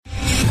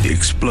The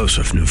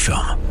explosive new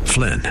film,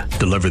 Flynn,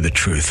 deliver the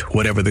truth,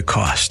 whatever the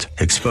cost,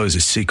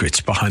 exposes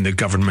secrets behind the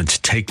government's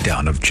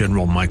takedown of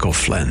General Michael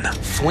Flynn.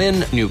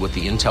 Flynn knew what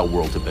the intel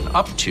world had been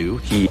up to.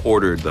 He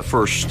ordered the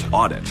first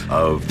audit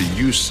of the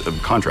use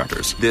of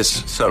contractors.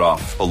 This set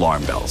off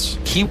alarm bells.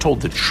 He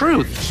told the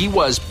truth. He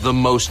was the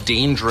most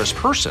dangerous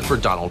person for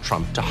Donald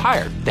Trump to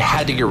hire. They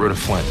had to get rid of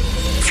Flynn.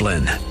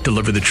 Flynn,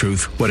 deliver the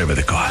truth, whatever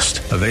the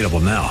cost. Available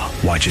now.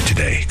 Watch it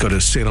today. Go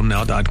to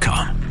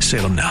salemnow.com.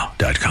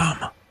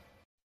 salemnow.com.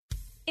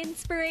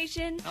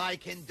 Inspiration. I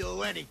can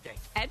do anything.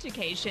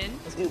 Education.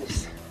 Let's do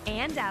this.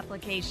 And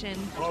application.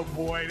 Oh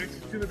boy, this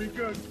is going to be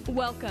good.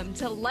 Welcome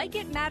to Like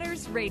It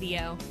Matters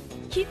Radio.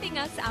 Keeping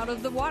us out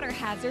of the water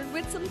hazard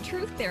with some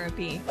truth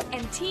therapy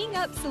and teeing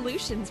up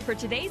solutions for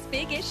today's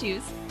big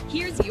issues.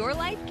 Here's your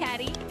life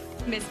caddy,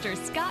 Mr.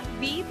 Scott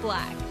V.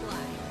 Black.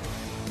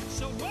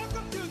 So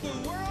welcome to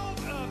the world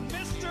of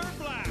Mr.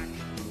 Black.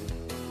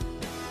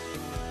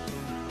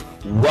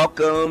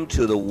 Welcome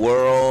to the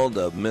world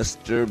of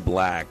Mr.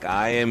 Black.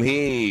 I am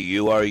he,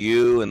 you are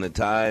you, and the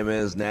time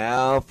is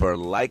now for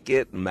Like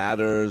It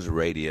Matters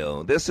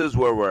Radio. This is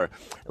where we're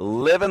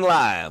living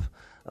live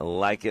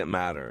like it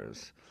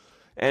matters.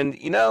 And,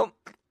 you know,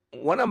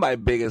 one of my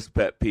biggest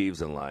pet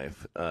peeves in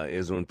life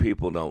is when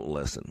people don't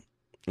listen.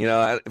 You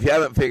know, if you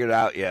haven't figured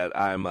out yet,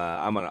 I'm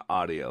an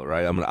audio,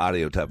 right? I'm an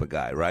audio type of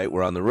guy, right?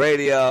 We're on the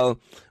radio.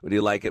 We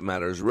do Like It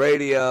Matters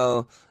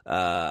Radio.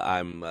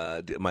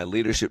 My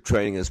leadership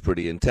training is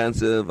pretty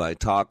intensive. I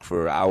talk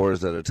for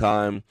hours at a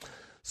time.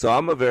 So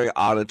I'm a very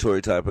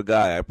auditory type of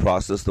guy. I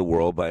process the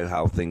world by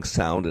how things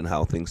sound and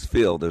how things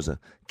feel. There's a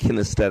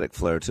kinesthetic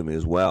flair to me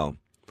as well.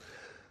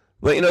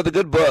 But, you know, the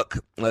good book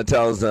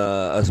tells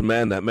us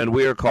men that,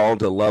 we are called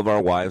to love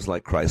our wives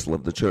like Christ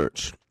loved the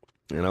church.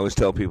 And I always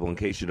tell people, in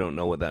case you don't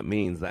know what that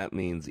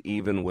means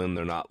even when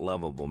they're not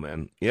lovable,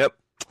 men. Yep.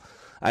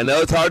 I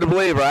know it's hard to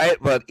believe, right?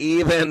 But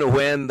even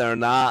when they're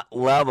not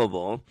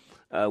lovable,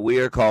 we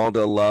are called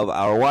to love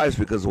our wives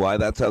because why?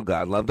 That's how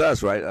God loved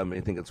us, right? I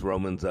mean, I think it's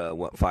Romans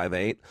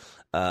 5:8,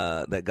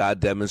 that God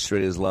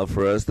demonstrated his love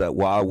for us, that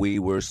while we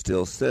were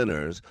still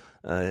sinners,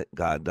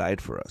 God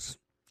died for us.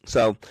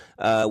 So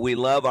we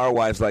love our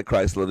wives like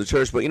Christ loved the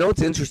church. But you know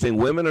what's interesting?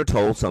 Women are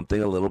told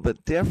something a little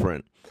bit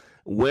different.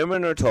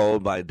 Women are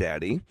told by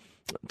daddy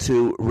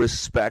to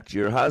respect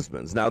your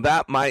husbands. Now,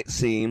 that might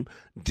seem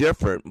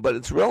different, but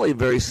it's really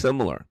very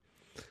similar.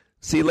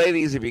 See,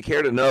 ladies, if you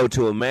care to know,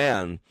 to a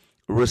man,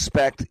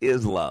 respect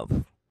is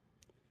love.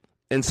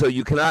 And so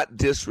you cannot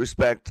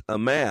disrespect a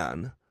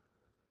man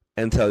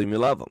and tell him you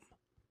love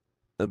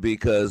him,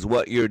 because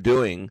what you're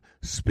doing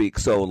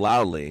speaks so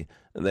loudly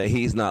that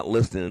he's not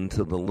listening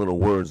to the little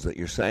words that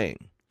you're saying,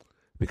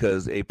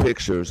 because a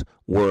picture's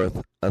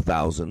worth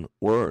 1,000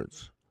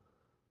 words.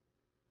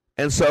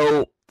 And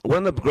so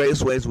one of the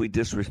greatest ways we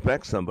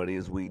disrespect somebody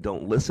is we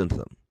don't listen to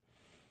them.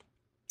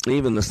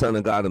 Even the Son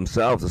of God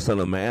himself, the Son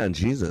of Man,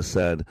 Jesus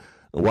said,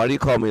 why do you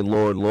call me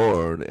Lord,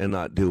 Lord, and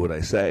not do what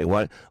I say?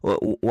 Why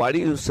do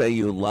you say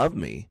you love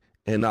me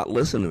and not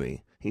listen to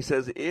me? He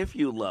says, if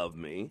you love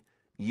me,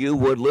 you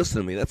would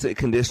listen to me. That's a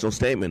conditional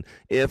statement.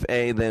 If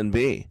A, then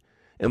B.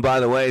 And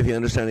by the way, if you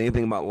understand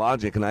anything about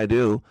logic, and I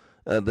do,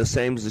 the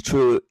same is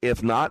true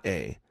if not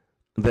A,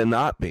 then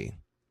not B.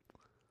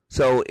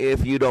 So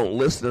if you don't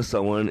listen to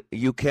someone,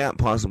 you can't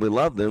possibly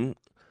love them.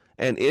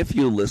 And if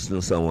you listen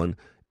to someone,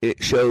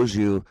 it shows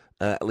you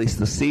at least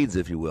the seeds,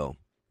 if you will,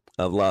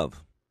 of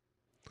love.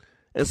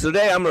 And so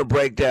today I'm going to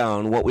break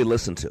down what we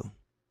listen to.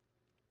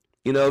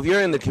 You know, if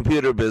you're in the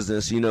computer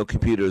business, you know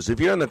computers. If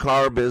you're in the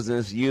car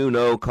business, you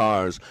know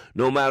cars.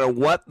 No matter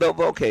what the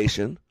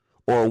vocation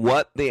or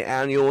what the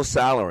annual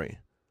salary,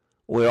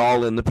 we're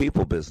all in the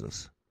people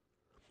business.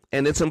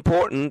 And it's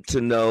important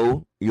to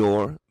know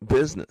your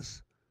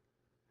business.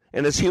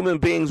 And as human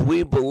beings,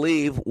 we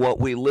believe what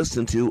we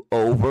listen to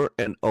over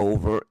and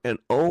over and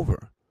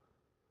over.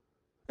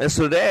 And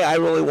so today, I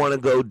really want to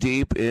go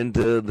deep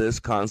into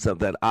this concept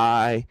that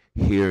I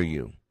hear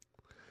you.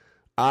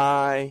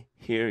 I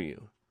hear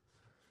you.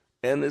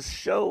 And this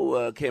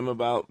show came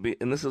about,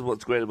 and this is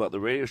what's great about the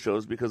radio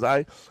shows, because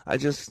I'm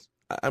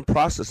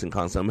processing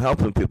constantly. I'm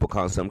helping people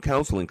constantly. I'm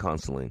counseling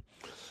constantly.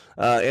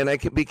 And I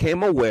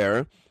became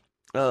aware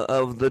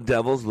of the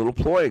devil's little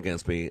ploy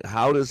against me.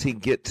 How does he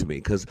get to me?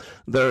 Because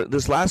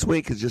this last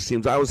week, it just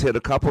seems I was hit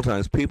a couple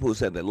times. People who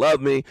said they love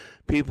me,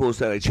 people who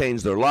said I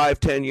changed their life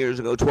 10 years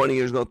ago, 20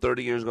 years ago,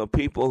 30 years ago,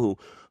 people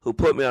who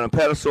put me on a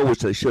pedestal,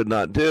 which they should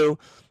not do.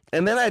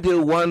 And then I do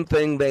one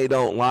thing they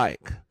don't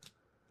like.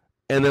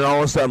 And then all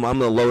of a sudden, I'm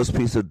the lowest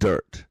piece of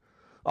dirt.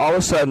 All of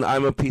a sudden,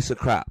 I'm a piece of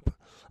crap.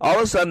 All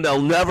of a sudden, they'll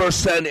never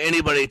send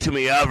anybody to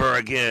me ever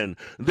again.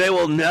 They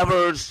will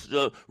never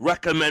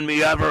recommend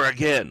me ever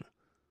again.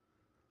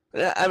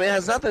 I mean, it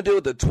has nothing to do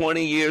with the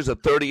 20 years or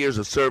 30 years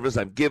of service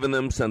I've given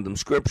them, send them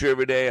scripture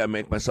every day. I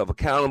make myself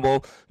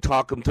accountable,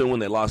 talk them to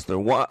when they lost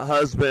their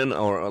husband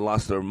or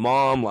lost their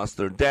mom, lost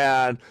their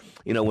dad,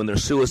 you know, when they're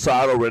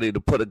suicidal, ready to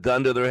put a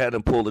gun to their head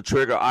and pull the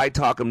trigger. I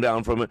talk them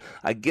down from it.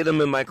 I get them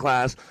in my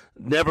class,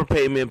 never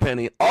pay me a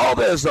penny. All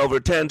this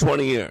over 10,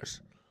 20 years.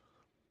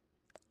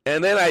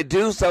 And then I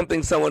do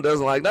something someone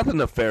doesn't like, nothing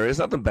nefarious,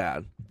 nothing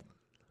bad.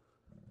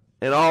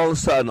 And all of a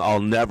sudden, I'll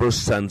never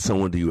send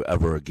someone to you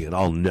ever again.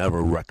 I'll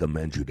never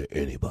recommend you to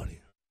anybody.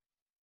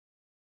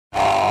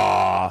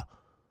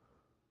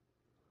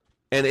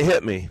 And it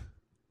hit me.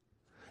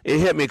 It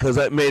hit me because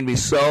it made me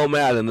so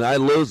mad, and I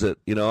lose it.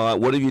 You know,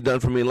 what have you done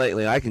for me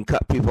lately? I can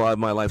cut people out of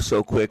my life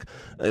so quick,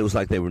 it was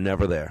like they were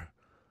never there.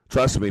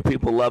 Trust me,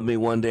 people love me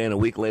one day, and a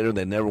week later,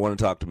 they never want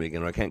to talk to me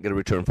again, or I can't get a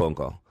return phone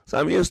call. So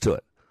I'm used to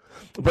it.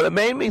 But it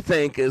made me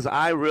think as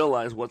I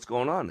realized what's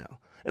going on now.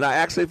 And I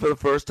actually, for the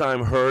first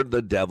time, heard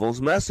the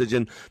devil's message.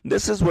 And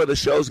this is where the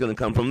show's going to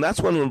come from. That's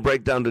what I'm going to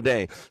break down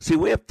today. See,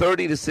 we have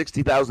 30 to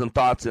 60,000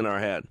 thoughts in our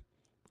head.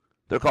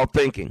 They're called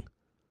thinking.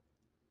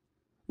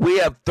 We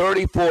have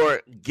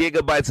 34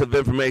 gigabytes of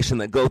information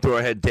that go through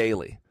our head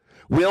daily.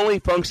 We only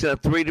function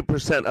at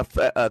 30%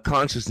 of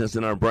consciousness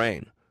in our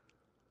brain.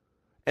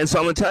 And so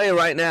I'm going to tell you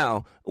right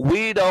now,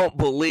 we don't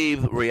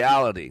believe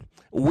reality.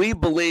 We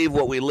believe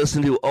what we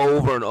listen to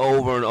over and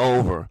over and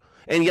over.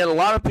 And yet a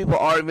lot of people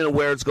aren't even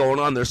aware it's going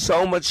on. There's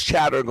so much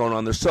chatter going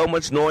on. There's so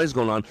much noise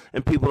going on,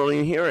 and people don't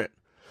even hear it.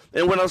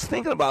 And when I was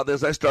thinking about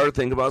this, I started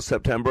thinking about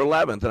September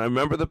 11th. And I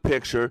remember the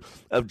picture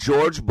of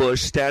George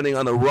Bush standing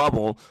on the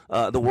rubble,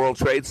 the World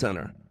Trade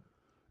Center.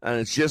 And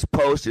it's just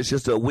posted. It's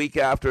just a week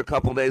after, a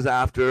couple days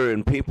after,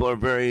 and people are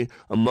very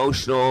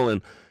emotional.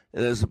 And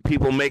there's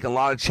people making a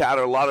lot of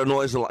chatter, a lot of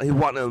noise. He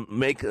wanting to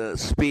make a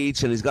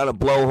speech, and he's got a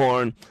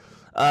blowhorn.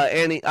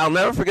 And I'll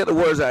never forget the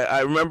words.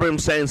 I remember him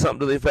saying something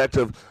to the effect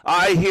of,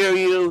 "I hear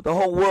you, the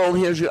whole world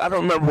hears you." I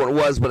don't remember what it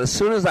was, but as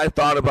soon as I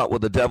thought about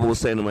what the devil was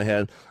saying in my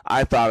head,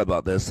 I thought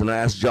about this, and I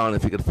asked John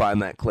if he could find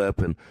that clip,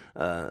 and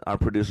our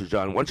producer,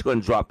 John, why don't you go ahead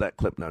and drop that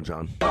clip now,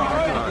 John?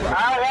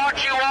 I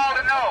want you all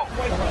to know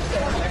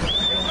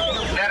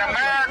that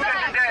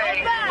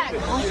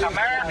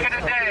America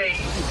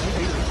today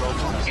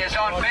is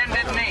on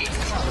bended knee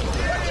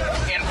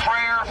in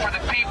prayer for the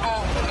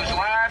people whose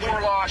lives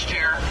were lost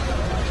here,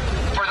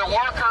 for the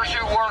workers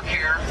who work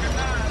here,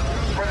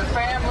 for the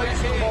families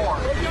who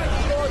mourn.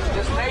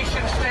 This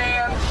nation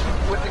stands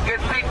with the good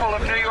people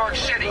of New York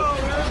City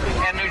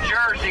and New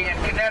Jersey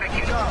and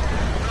Connecticut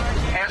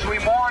as we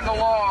mourn the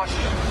loss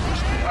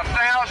of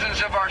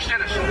thousands of our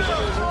citizens.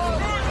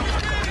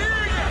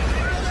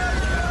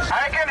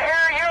 I can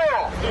hear you.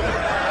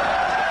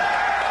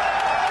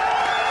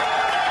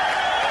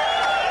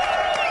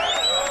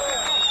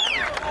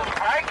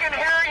 I can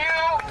hear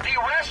you. The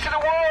rest of the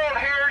world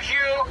hears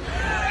you.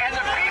 And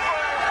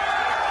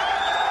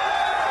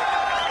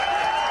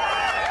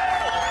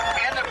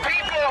the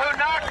people who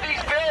knock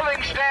these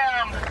buildings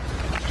down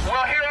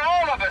will hear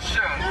all of us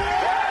soon.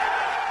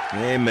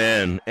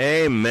 Amen.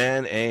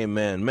 Amen.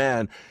 Amen.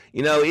 Man,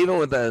 you know, even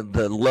with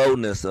the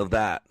lowness of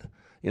that,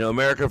 you know,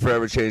 America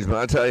forever changed. But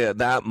I tell you, at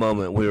that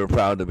moment, we were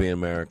proud to be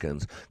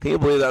Americans. Can you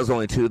believe that was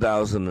only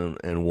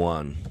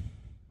 2001?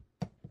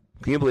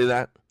 Can you believe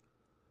that?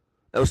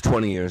 That was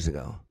 20 years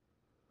ago.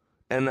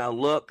 And now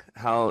look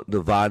how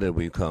divided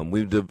we've become.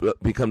 We've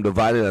become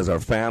divided as our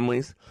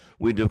families.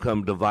 We've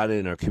become divided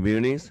in our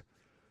communities.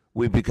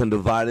 We've become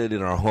divided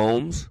in our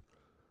homes.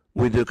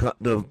 We've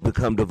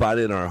become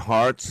divided in our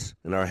hearts,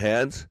 in our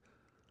heads.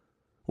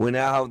 We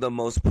now have the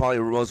most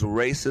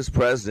racist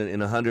president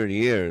in 100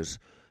 years,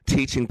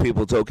 teaching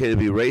people it's okay to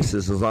be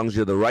racist as long as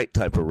you're the right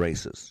type of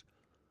racist.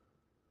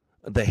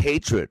 The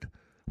hatred,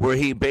 where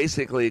he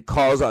basically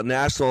calls out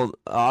national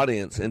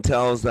audience and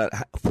tells that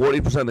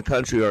 40% of the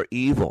country are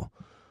evil,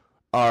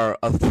 are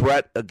a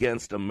threat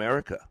against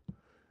America.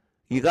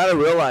 You got to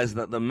realize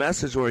that the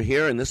message we're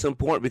hearing is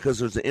important because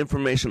there's an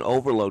information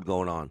overload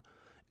going on,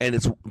 and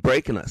it's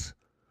breaking us.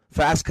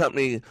 Fast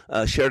Company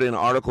shared an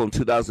article in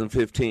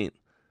 2015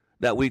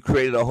 that we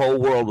created a whole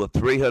world with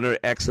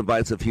 300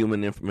 exabytes of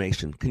human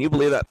information. Can you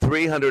believe that?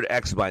 300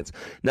 exabytes.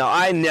 Now,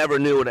 I never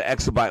knew what an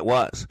exabyte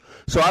was.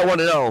 So I want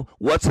to know,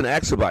 what's an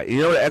exabyte?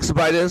 You know what an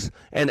exabyte is?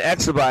 An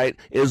exabyte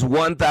is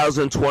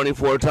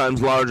 1,024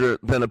 times larger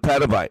than a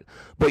petabyte.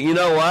 But you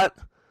know what?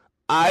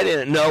 I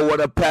didn't know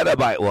what a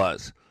petabyte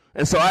was.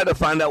 And so I had to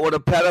find out what a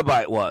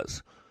petabyte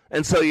was.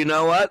 And so you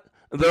know what?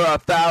 There are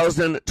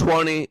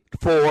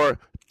 1,024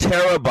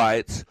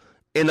 terabytes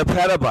in a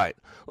petabyte.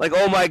 Like,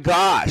 oh my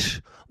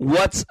gosh.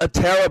 What's a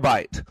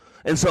terabyte?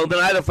 And so then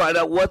I had to find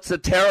out what's a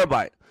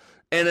terabyte.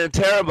 And in a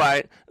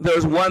terabyte,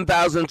 there's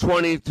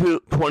 1,024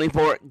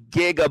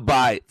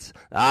 gigabytes.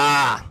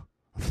 Ah,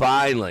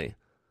 finally,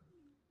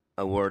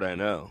 a word I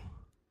know.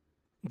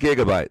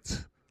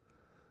 Gigabytes.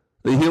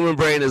 The human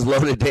brain is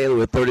loaded daily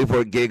with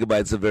 34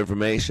 gigabytes of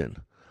information.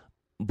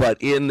 But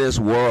in this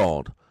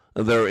world,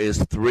 there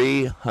is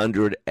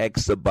 300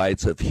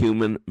 exabytes of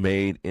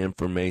human-made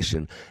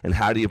information. And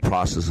how do you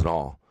process it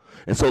all?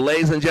 And so,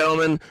 ladies and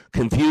gentlemen,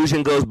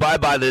 confusion goes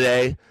bye-bye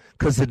today,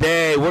 because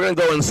today we're going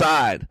to go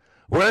inside.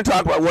 We're going to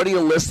talk about what are you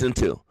listening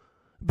to,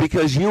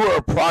 because you are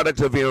a product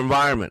of your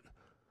environment.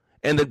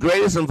 And the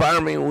greatest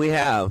environment we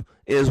have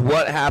is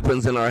what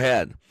happens in our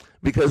head,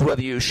 because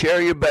whether you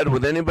share your bed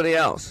with anybody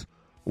else,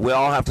 we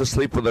all have to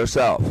sleep with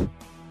ourselves.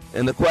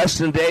 And the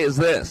question today is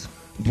this: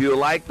 do you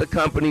like the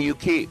company you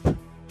keep?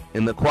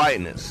 in the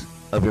quietness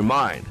of your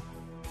mind,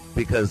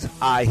 because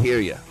I hear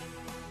you.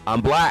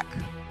 I'm Black.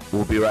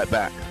 We'll be right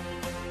back.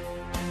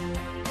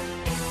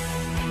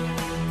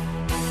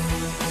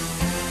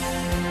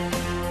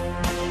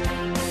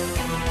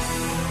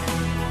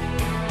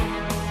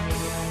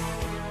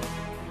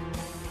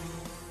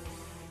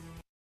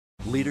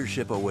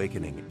 Leadership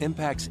Awakening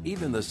impacts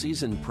even the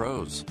seasoned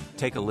pros.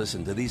 Take a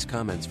listen to these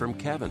comments from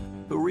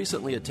Kevin, who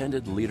recently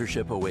attended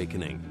Leadership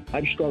Awakening.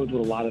 I've struggled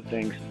with a lot of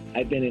things.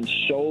 I've been in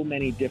so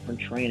many different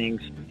trainings,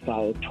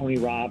 followed Tony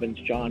Robbins,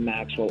 John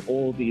Maxwell,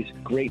 all these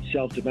great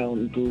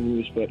self-development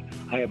gurus, but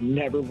I have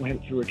never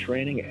went through a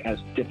training as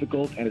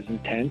difficult and as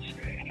intense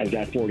as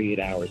that 48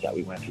 hours that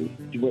we went through.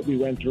 What we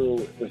went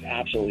through was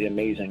absolutely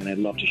amazing, and I'd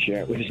love to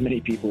share it with as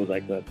many people as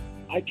I could.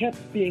 I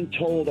kept being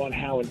told on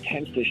how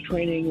intense this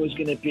training was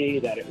going to be,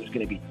 that it was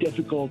going to be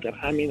difficult. And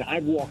I mean,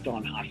 I've walked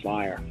on hot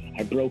fire.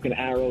 I've broken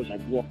arrows.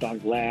 I've walked on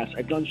glass.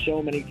 I've done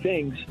so many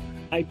things.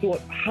 I thought,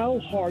 how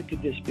hard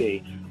could this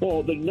be?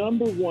 Well, the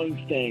number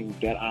one thing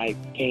that I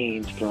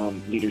gained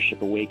from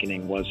Leadership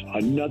Awakening was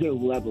another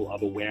level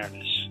of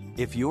awareness.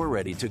 If you're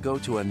ready to go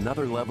to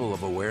another level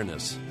of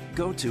awareness,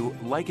 go to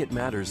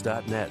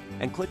likeitmatters.net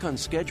and click on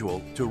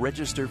Schedule to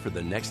register for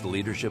the next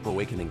Leadership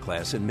Awakening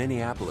class in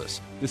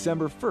Minneapolis,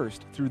 December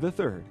 1st through the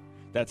 3rd.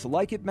 That's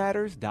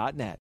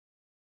likeitmatters.net.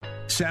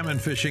 Salmon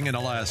fishing in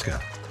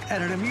Alaska,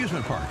 at an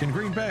amusement park in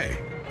Green Bay,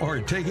 or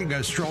taking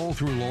a stroll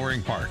through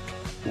Loring Park.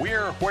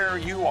 We're where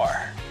you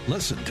are.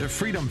 Listen to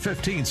Freedom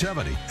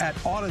 1570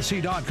 at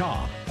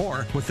Odyssey.com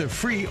or with the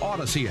free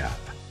Odyssey app.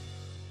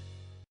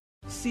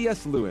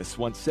 C.S. Lewis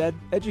once said,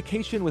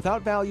 "Education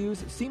without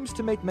values seems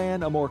to make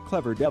man a more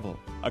clever devil."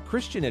 A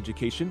Christian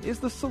education is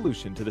the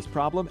solution to this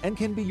problem and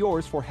can be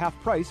yours for half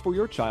price for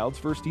your child's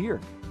first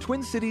year.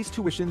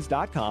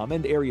 TwinCitiesTuitions.com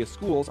and area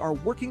schools are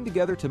working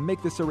together to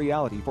make this a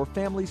reality for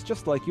families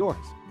just like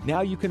yours. Now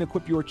you can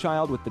equip your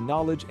child with the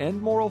knowledge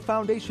and moral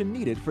foundation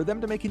needed for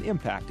them to make an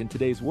impact in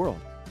today's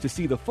world. To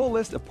see the full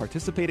list of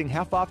participating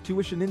half-off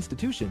tuition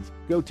institutions,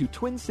 go to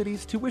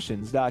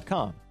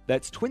TwinCitiesTuitions.com.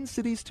 That's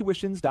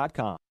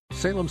TwinCitiesTuitions.com.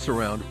 Salem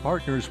Surround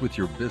partners with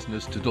your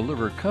business to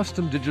deliver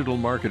custom digital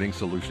marketing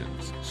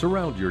solutions.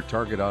 Surround your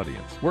target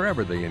audience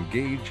wherever they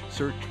engage,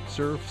 search,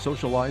 surf,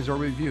 socialize, or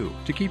review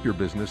to keep your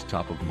business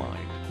top of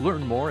mind.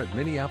 Learn more at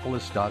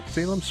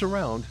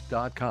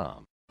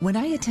Minneapolis.salemsurround.com. When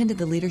I attended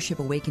the Leadership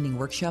Awakening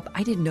workshop,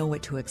 I didn't know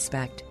what to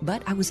expect,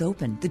 but I was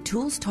open. The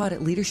tools taught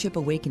at Leadership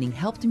Awakening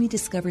helped me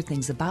discover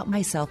things about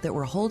myself that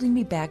were holding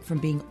me back from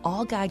being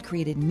all God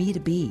created me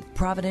to be.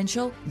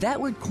 Providential? That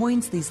word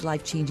coins these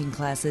life-changing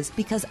classes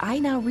because I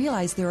now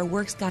realize there are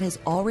works God has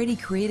already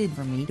created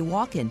for me to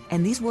walk in,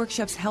 and these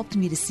workshops helped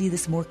me to see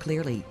this more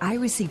clearly. I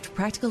received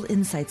practical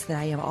insights that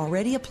I am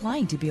already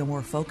applying to be a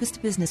more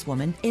focused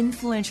businesswoman,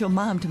 influential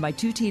mom to my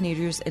 2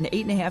 teenagers, an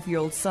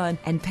 8.5-year-old son,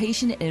 and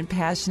patient and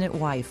passionate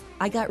wife.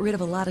 I got rid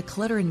of a lot of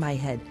clutter in my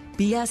head.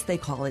 BS, they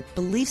call it,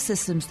 belief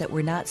systems that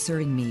were not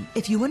serving me.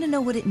 If you want to know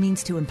what it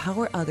means to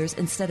empower others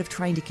instead of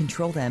trying to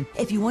control them,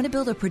 if you want to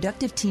build a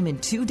productive team in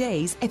 2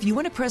 days, if you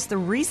want to press the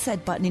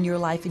reset button in your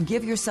life and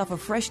give yourself a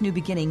fresh new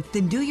beginning,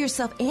 then do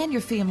yourself and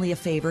your family a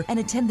favor and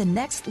attend the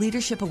next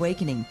Leadership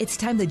Awakening. It's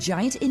time the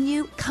giant in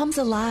you comes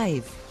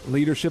alive.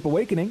 Leadership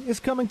Awakening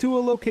is coming to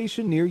a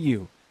location near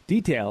you.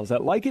 Details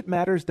at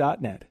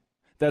likeitmatters.net.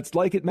 That's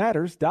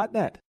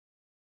likeitmatters.net.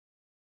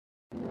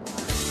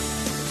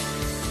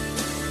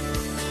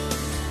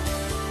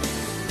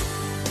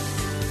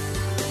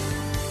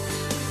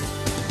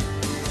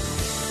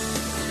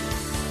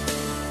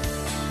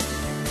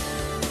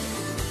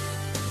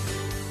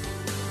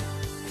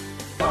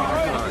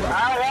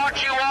 I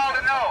want you all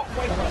to know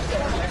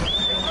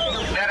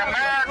that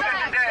America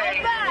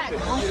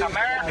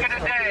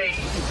today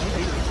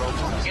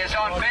is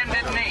on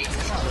bended knee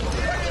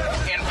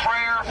in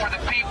prayer for the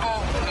people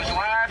whose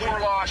lives were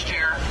lost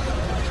here,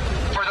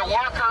 for the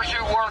workers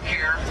who work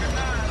here,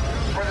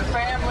 for the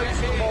families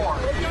who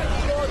mourn.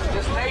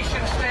 This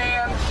nation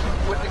stands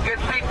with the good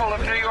people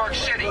of New York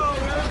City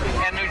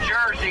and New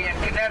Jersey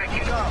and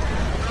Connecticut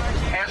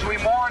as we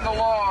mourn the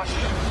loss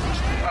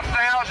of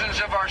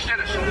thousands of our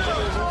citizens.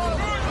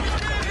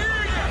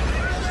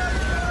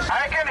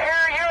 I can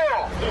hear you.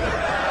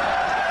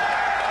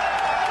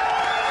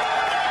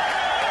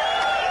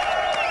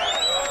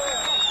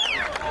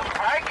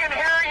 I can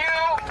hear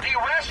you. The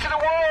rest of the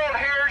world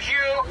hears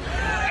you.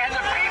 And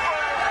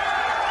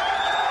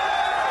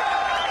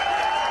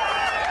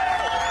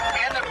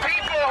the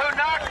people who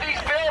knock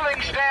these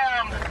buildings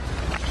down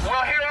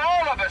will hear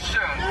all of us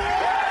soon.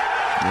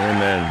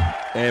 Amen.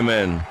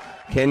 Amen.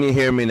 Can you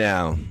hear me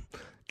now?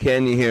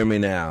 Can you hear me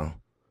now?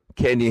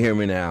 Can you hear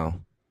me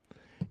now?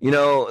 You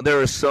know, there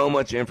is so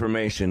much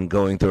information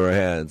going through our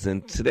heads,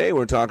 and today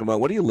we're talking about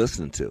what are you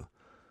listening to?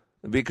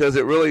 Because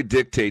it really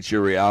dictates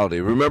your reality.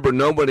 Remember,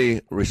 nobody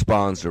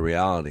responds to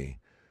reality.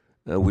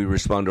 We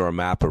respond to our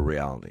map of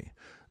reality.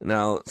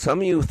 Now, some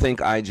of you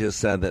think I just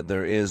said that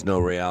there is no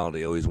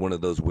reality. Oh, he's one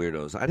of those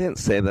weirdos. I didn't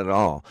say that at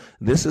all.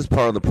 This is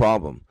part of the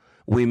problem.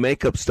 We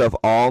make up stuff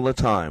all the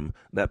time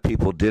that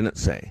people didn't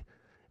say.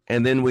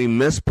 And then we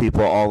miss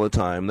people all the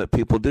time that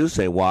people do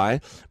say.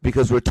 Why?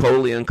 Because we're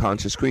totally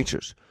unconscious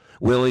creatures.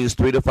 We only use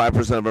 3 to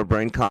 5% of our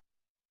brain.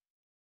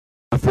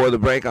 Before the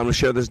break, I'm going to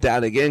share this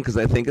data again because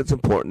I think it's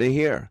important to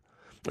hear.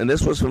 And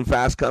this was from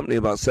Fast Company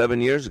about 7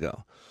 years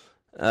ago.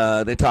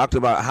 They talked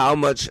about how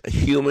much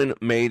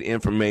human-made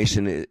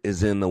information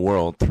is in the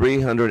world.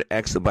 300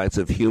 exabytes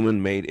of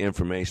human-made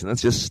information.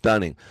 That's just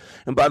stunning.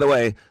 And by the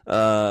way,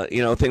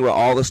 think about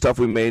all the stuff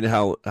we made,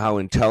 how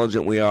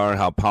intelligent we are,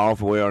 how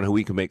powerful we are, and how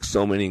we can make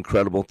so many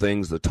incredible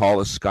things, the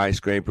tallest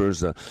skyscrapers,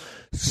 the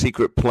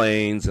secret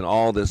planes, and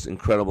all this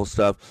incredible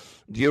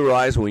stuff. Do you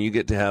realize when you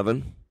get to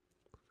heaven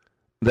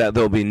that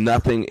there'll be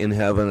nothing in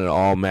heaven at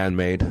all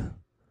man-made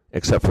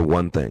except for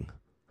one thing?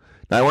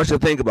 Now, I want you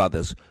to think about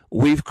this.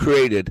 We've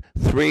created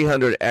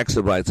 300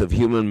 exabytes of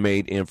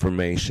human-made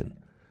information.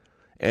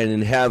 And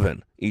in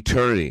heaven,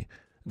 eternity,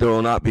 there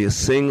will not be a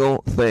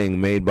single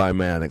thing made by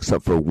man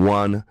except for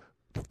one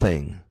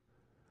thing.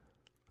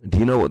 Do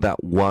you know what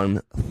that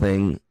one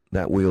thing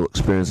that we'll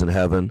experience in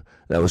heaven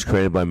that was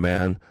created by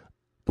man,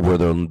 where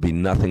there will be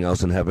nothing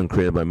else in heaven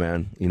created by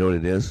man? You know what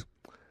it is?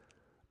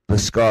 The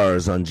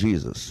scars on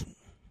Jesus.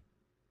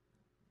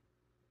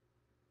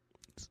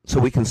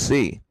 So we can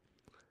see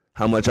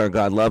how much our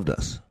God loved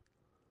us,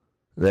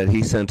 that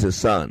he sent his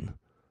son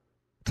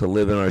to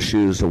live in our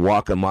shoes, to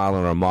walk a mile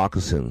in our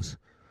moccasins,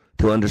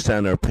 to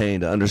understand our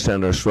pain, to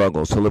understand our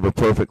struggles, to live a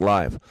perfect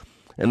life,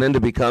 and then to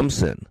become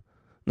sin,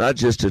 not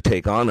just to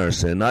take on our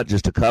sin, not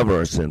just to cover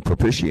our sin,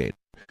 propitiate.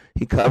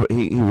 He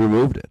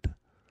removed it.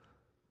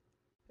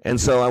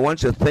 And so I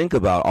want you to think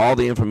about all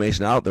the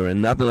information out there,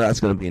 and nothing of that's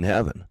going to be in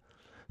heaven.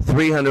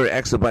 300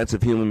 exabytes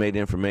of human-made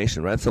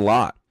information, right? That's a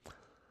lot.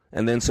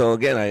 And then so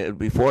again,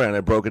 beforehand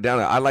I broke it down.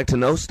 I like to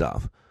know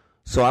stuff.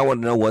 So I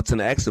want to know what's an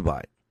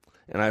exabyte.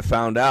 And I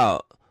found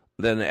out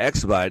that an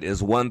exabyte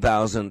is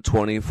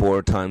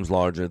 1,024 times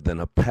larger than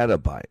a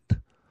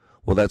petabyte.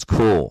 Well, that's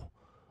cool.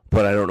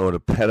 But I don't know what a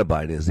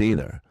petabyte is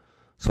either.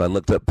 So I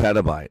looked up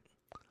petabyte.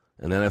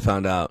 And then I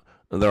found out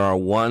there are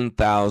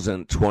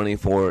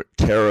 1,024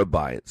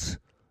 terabytes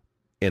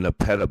in a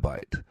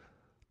petabyte.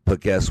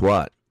 But guess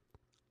what?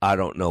 I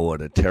don't know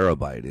what a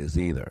terabyte is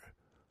either.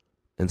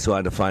 And so I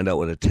had to find out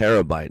what a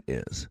terabyte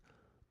is.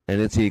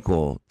 And it's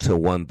equal to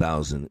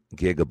 1,000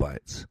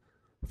 gigabytes.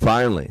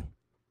 Finally,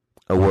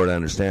 a word I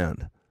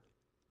understand.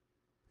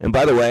 And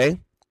by the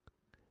way,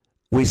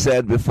 we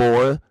said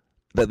before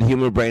that the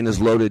human brain is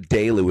loaded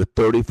daily with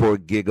 34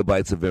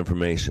 gigabytes of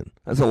information.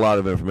 That's a lot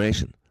of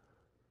information.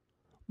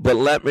 But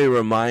let me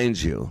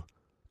remind you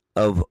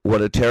of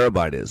what a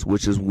terabyte is,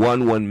 which is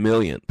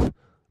 1/1,000,000th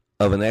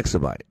of an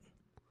exabyte.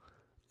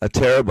 A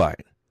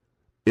terabyte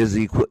is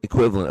the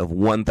equivalent of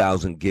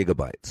 1,000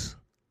 gigabytes.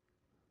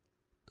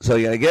 So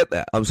you got to get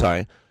that. I'm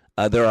sorry.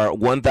 There are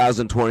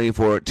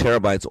 1,024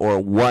 terabytes or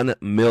 1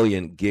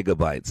 million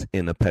gigabytes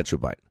in a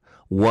petabyte.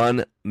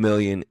 1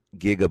 million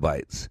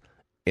gigabytes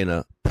in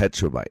a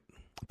petabyte.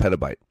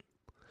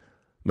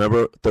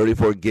 Remember,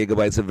 34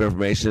 gigabytes of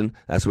information.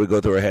 That's what we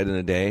go through our head in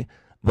a day.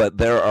 But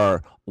there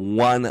are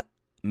 1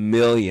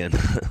 million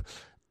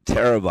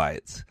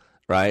terabytes,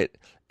 right?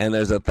 And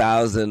there's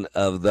 1,000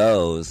 of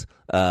those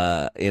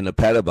in a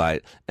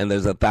petabyte, and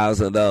there's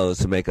 1,000 of those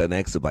to make an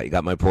exabyte. You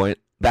got my point?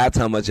 That's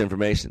how much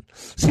information.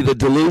 See, the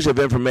deluge of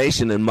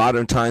information in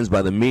modern times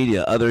by the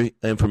media, other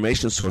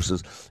information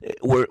sources,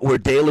 we're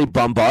daily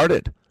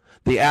bombarded.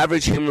 The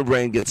average human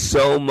brain gets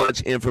so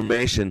much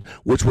information,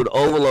 which would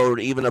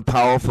overload even a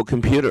powerful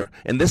computer.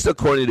 And this is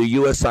according to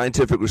U.S.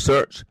 scientific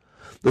research.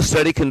 The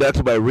study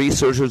conducted by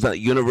researchers at the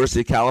University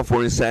of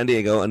California, San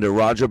Diego, under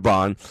Roger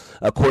Bond,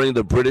 according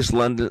to the British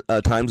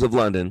Times of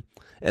London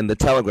and the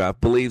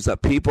Telegraph, believes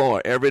that people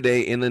are every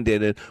day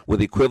inundated with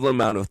the equivalent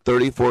amount of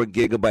 34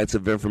 gigabytes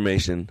of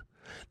information.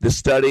 The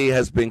study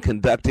has been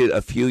conducted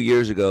a few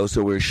years ago,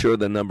 so we're sure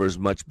the number is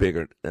much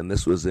bigger. And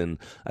this was in,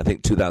 I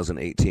think,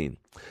 2018.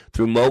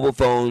 Through mobile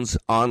phones,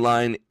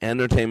 online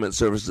entertainment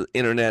services,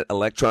 internet,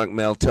 electronic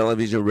mail,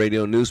 television,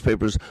 radio,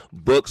 newspapers,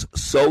 books,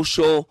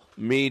 social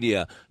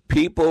media,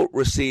 people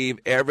receive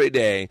every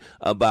day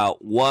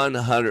about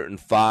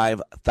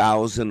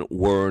 105,000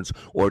 words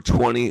or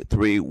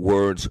 23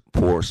 words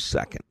per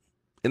second.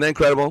 Isn't that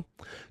incredible?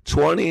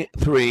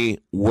 23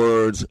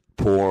 words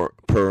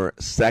per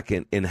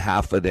second in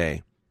half a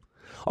day.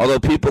 Although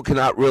people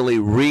cannot really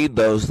read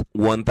those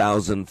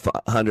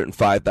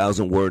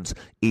 105,000 words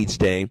each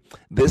day,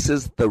 this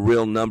is the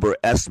real number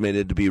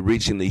estimated to be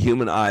reaching the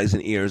human eyes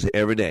and ears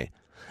every day.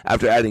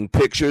 After adding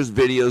pictures,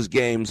 videos,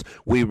 games,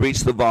 we reach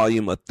the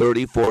volume of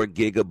 34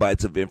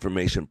 gigabytes of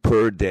information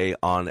per day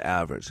on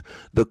average.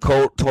 The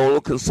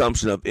total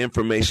consumption of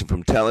information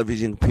from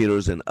television,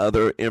 computers, and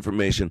other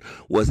information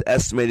was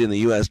estimated in the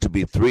U.S. to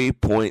be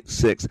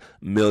 3.6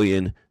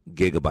 million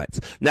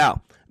gigabytes.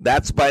 Now,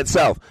 that's by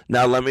itself.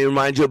 Now, let me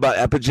remind you about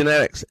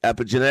epigenetics.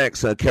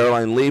 Epigenetics,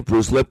 Caroline Leaf,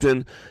 Bruce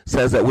Lipton,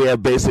 says that we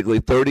have basically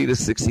 30 to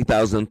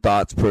 60,000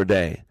 thoughts per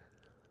day.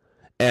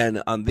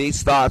 And on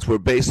these thoughts, we're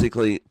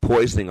basically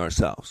poisoning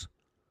ourselves.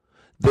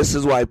 This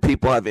is why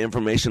people have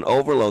information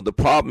overload. The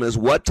problem is,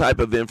 what type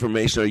of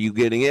information are you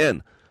getting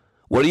in?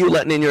 What are you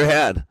letting in your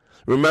head?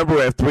 Remember,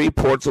 we have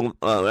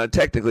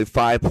technically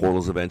 5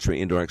 portals of entry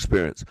into our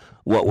experience.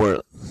 What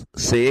we're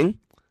seeing,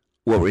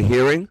 what we're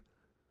hearing,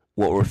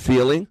 what we're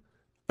feeling,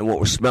 and what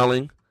we're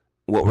smelling,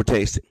 what we're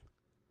tasting.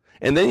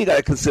 And then you got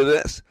to consider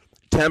this.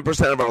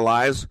 10% of our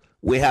lives,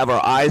 we have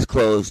our eyes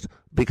closed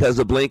because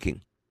of blinking.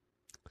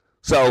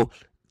 So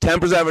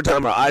 10% of the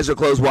time, our eyes are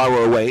closed while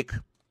we're awake.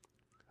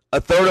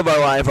 A third of our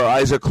life, our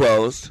eyes are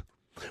closed.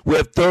 We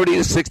have 30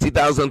 to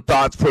 60,000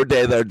 thoughts per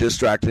day that are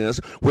distracting us.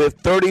 We have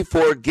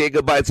 34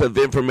 gigabytes of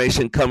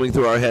information coming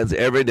through our heads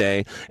every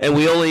day, and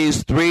we only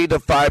use 3 to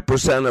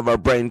 5% of our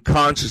brain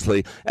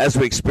consciously as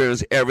we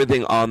experience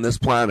everything on this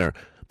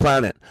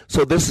planet.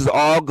 So this is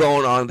all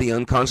going on at the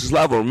unconscious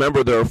level.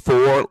 Remember, there are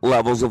 4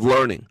 levels of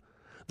learning.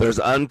 There's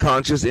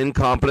unconscious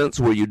incompetence,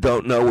 where you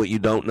don't know what you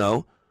don't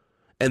know.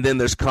 And then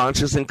there's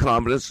conscious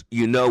incompetence,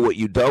 you know what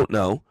you don't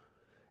know.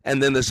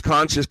 And then there's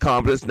conscious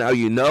competence, now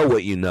you know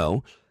what you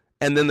know.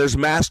 And then there's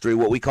mastery,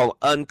 what we call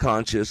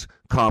unconscious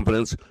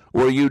competence,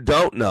 where you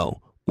don't know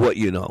what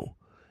you know.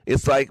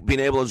 It's like being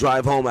able to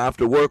drive home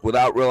after work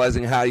without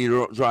realizing how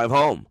you drive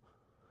home.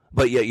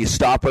 But yet you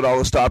stop at all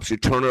the stops, you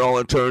turn at all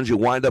the turns, you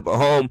wind up at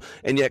home,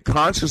 and yet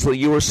consciously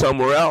you were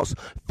somewhere else.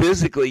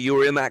 Physically, you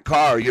were in that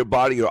car. Your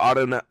body, your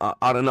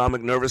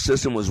autonomic nervous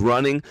system was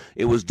running.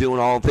 It was doing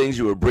all the things.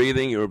 You were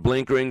breathing, you were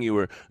blinkering, you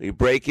were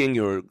braking,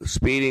 you were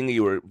speeding,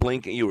 you were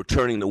blinking, you were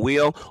turning the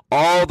wheel,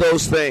 all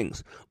those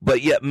things.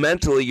 But yet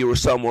mentally you were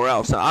somewhere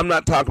else. Now, I'm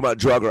not talking about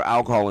drug or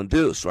alcohol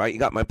induced, right? You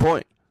got my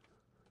point.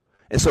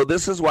 And so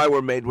this is why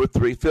we're made with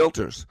 3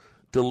 filters: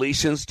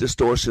 deletions,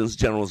 distortions,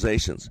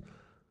 generalizations.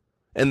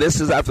 And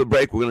this is after the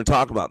break, we're going to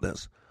talk about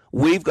this.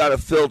 We've got to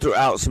filter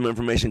out some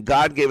information.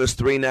 God gave us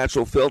 3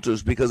 natural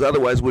filters because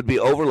otherwise we'd be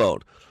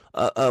overload.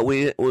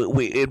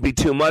 It'd be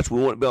too much.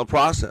 We wouldn't be able to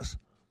process.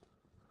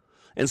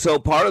 And so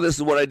part of this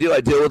is what I do.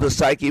 I deal with the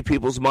psyche of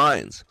people's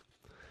minds.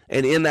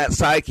 And in that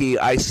psyche,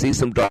 I see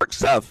some dark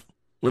stuff.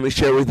 Let me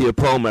share with you a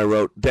poem I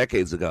wrote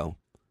decades ago.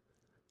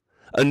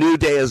 A new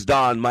day has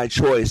dawned. My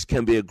choice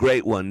can be a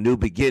great one. New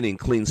beginning,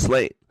 clean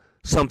slate.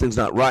 Something's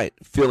not right.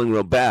 Feeling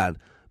real bad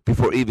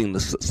before even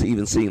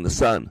seeing the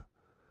sun.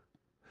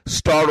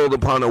 Startled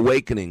upon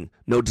awakening,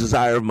 no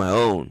desire of my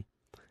own.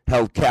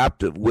 Held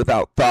captive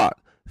without thought,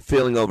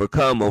 feeling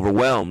overcome,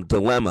 overwhelmed,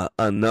 dilemma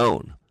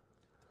unknown.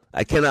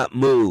 I cannot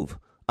move,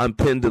 I'm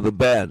pinned to the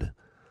bed.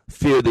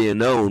 Fear the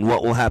unknown,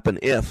 what will happen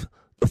if?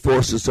 The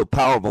force is so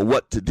powerful,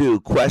 what to do?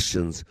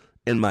 Questions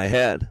in my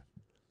head.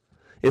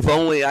 If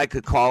only I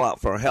could call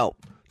out for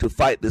help to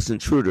fight this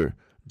intruder.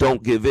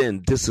 Don't give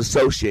in,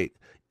 disassociate.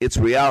 It's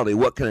reality,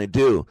 what can I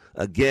do?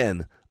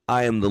 Again,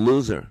 I am the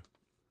loser.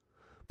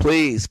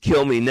 Please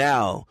kill me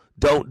now.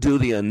 Don't do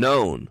the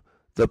unknown.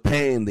 The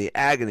pain, the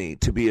agony,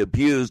 to be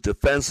abused,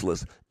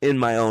 defenseless in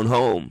my own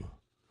home.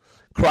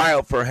 Cry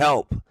out for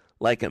help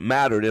like it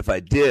mattered if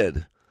I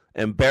did.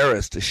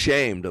 Embarrassed,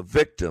 ashamed, a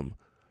victim,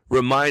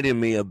 reminding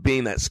me of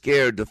being that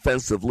scared,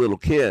 defensive little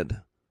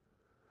kid.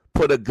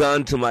 Put a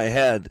gun to my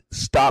head.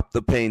 Stop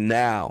the pain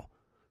now.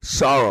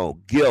 Sorrow,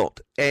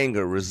 guilt,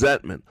 anger,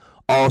 resentment,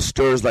 all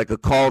stirs like a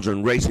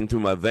cauldron racing through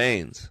my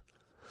veins.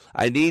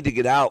 I need to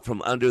get out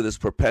from under this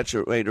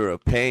perpetuator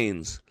of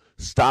pains.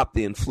 Stop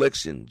the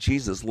infliction.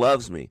 Jesus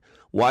loves me.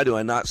 Why do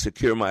I not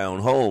secure my own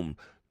home?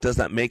 Does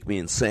that make me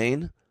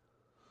insane?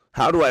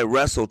 How do I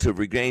wrestle to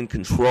regain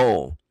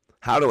control?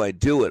 How do I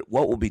do it?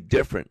 What will be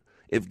different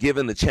if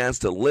given the chance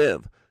to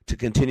live, to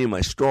continue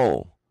my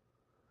stroll?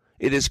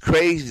 It is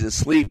crazy to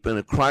sleep in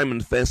a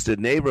crime-infested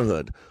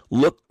neighborhood.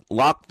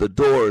 Lock the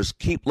doors,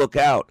 keep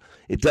lookout.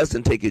 It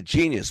doesn't take a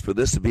genius for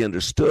this to be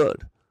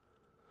understood.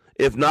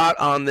 If not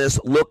on this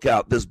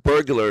lookout, this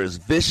burglar is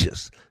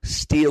vicious,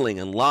 stealing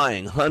and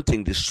lying,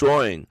 hunting,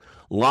 destroying.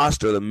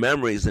 Lost are the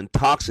memories,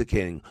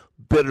 intoxicating,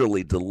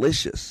 bitterly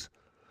delicious.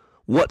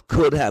 What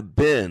could have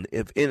been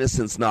if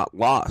innocence not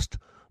lost?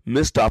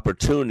 Missed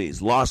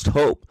opportunities, lost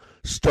hope,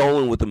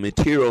 stolen with the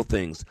material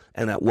things,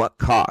 and at what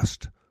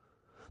cost?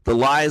 The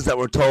lies that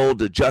were told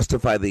to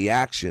justify the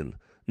action,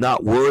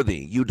 not worthy,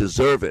 you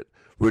deserve it,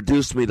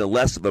 reduced me to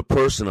less of a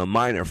person, a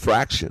minor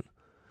fraction.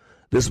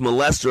 This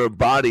molester of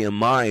body and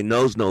mind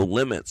knows no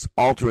limits,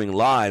 altering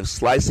lives,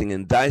 slicing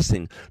and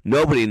dicing.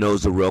 Nobody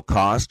knows the real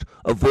cost,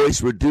 a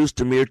voice reduced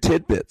to mere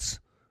tidbits.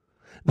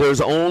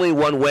 There's only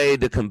one way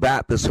to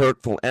combat this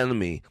hurtful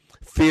enemy: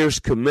 fierce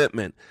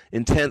commitment,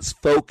 intense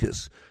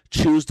focus.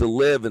 Choose to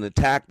live and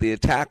attack the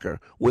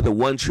attacker with a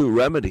one true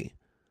remedy.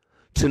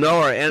 To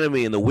know our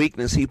enemy and the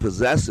weakness he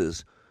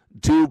possesses,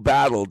 do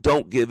battle,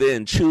 don't give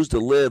in, choose to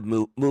live,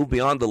 move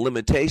beyond the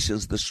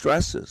limitations, the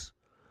stresses.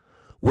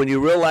 When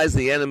you realize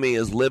the enemy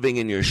is living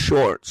in your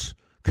shorts,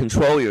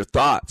 control your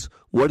thoughts.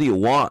 What do you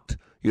want?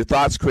 Your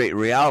thoughts create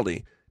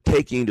reality,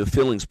 taking you to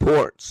feelings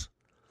ports.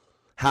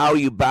 How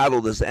you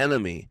battle this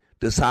enemy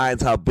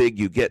decides how big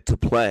you get to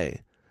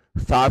play.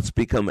 Thoughts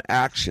become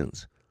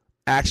actions.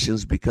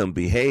 Actions become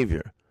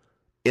behavior.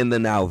 In the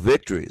now,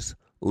 victories.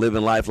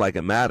 Living life like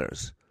it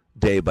matters,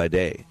 day by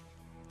day.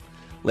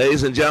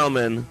 Ladies and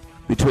gentlemen,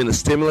 between the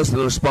stimulus and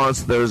the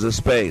response, there is a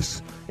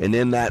space. And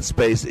in that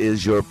space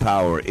is your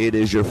power. It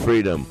is your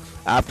freedom.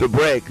 After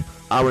break,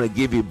 I'm going to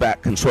give you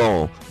back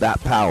control,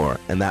 that power,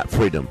 and that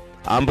freedom.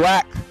 I'm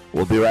Black.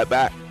 We'll be right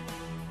back.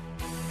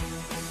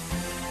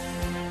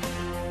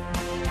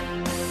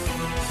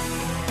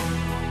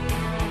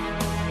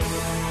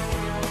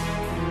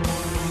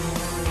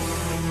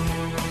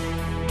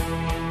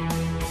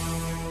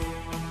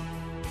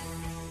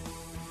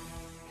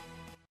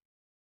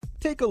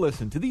 Take a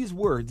listen to these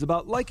words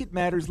about Like It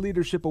Matters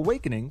Leadership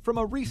Awakening from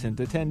a recent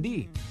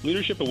attendee.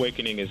 Leadership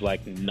Awakening is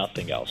like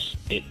nothing else.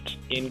 It's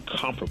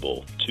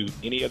incomparable to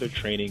any other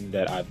training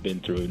that I've been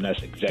through, and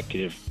that's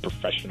executive,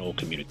 professional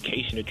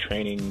communication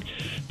training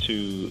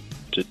to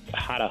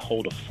how to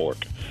hold a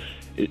fork.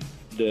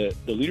 The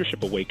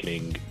Leadership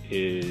Awakening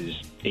is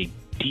a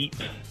deep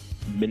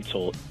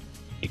mental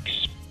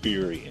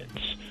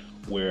experience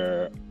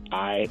where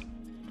I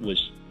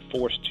was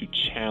forced to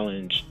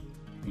challenge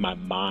my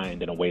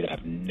mind in a way that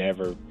I've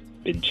never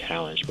been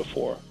challenged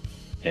before,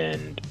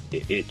 and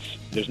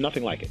there's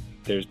nothing like it.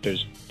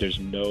 There's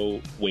no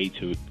way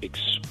to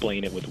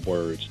explain it with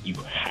words. You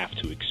have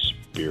to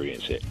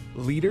experience it.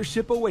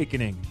 Leadership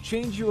Awakening.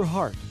 Change your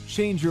heart,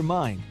 change your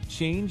mind,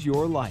 change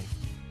your life.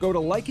 Go to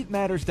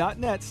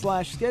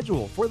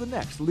likeitmatters.net/schedule for the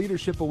next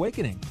Leadership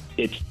Awakening.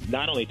 It's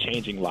not only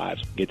changing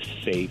lives, it's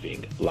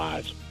saving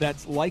lives.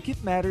 That's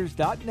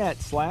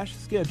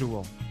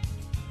likeitmatters.net/schedule.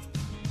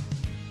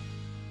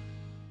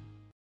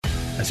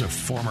 As a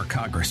former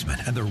congressman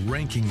and the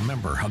ranking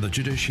member on the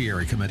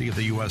Judiciary Committee of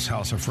the U.S.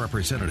 House of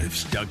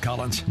Representatives, Doug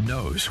Collins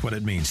knows what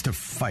it means to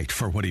fight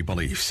for what he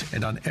believes.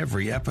 And on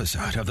every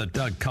episode of the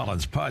Doug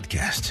Collins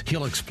podcast,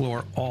 he'll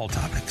explore all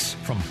topics,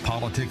 from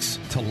politics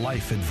to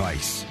life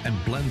advice, and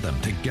blend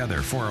them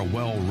together for a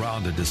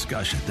well-rounded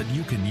discussion that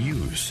you can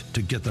use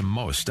to get the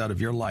most out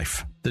of your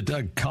life. The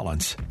Doug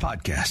Collins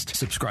Podcast.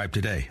 Subscribe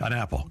today on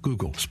Apple,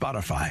 Google,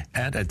 Spotify,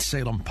 and at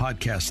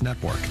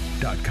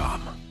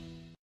SalemPodcastNetwork.com.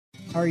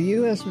 Our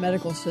U.S.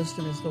 medical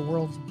system is the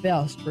world's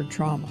best for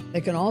trauma.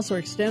 It can also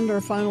extend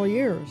our final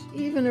years,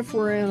 even if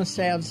we're in a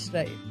sad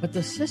state. But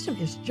the system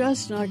is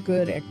just not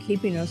good at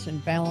keeping us in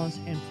balance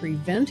and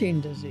preventing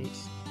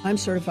disease. I'm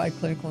certified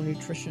clinical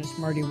nutritionist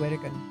Marty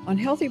Whittakin. On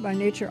Healthy by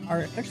Nature,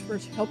 our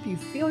experts help you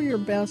feel your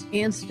best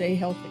and stay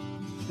healthy.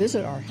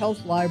 Visit our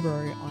health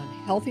library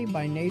on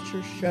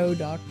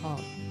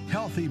healthybynatureshow.com.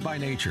 Healthy by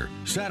Nature,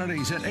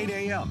 Saturdays at 8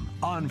 a.m.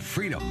 on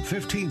Freedom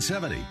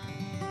 1570.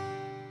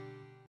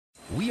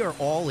 We are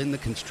all in the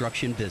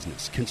construction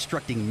business,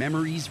 constructing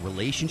memories,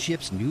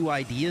 relationships, new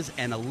ideas,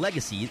 and a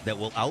legacy that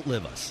will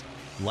outlive us.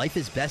 Life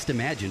is best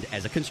imagined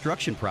as a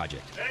construction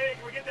project. Hey,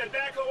 can we get that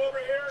backhoe over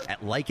here?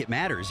 At Like It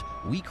Matters,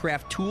 we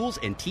craft tools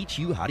and teach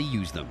you how to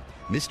use them.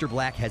 Mr.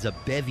 Black has a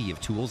bevy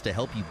of tools to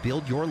help you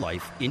build your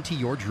life into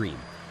your dream.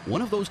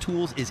 One of those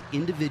tools is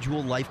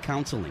individual life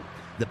counseling.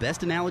 The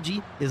best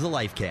analogy is a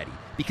life caddy,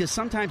 because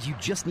sometimes you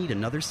just need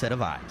another set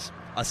of eyes.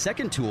 A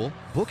second tool,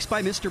 Books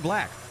by Mr.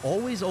 Black,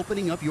 always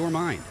opening up your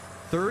mind.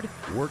 Third,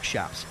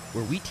 workshops,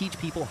 where we teach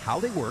people how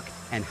they work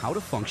and how to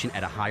function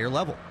at a higher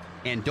level.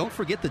 And don't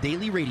forget the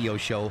daily radio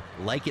show,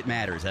 Like It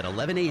Matters, at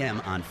 11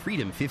 a.m. on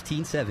Freedom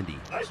 1570.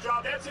 Nice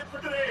job. That's it for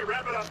today.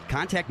 Wrap it up.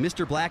 Contact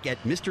Mr. Black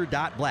at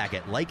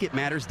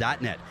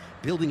mr.black@likeitmatters.net.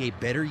 Building a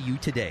better you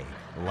today.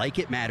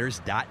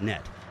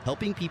 Likeitmatters.net.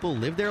 Helping people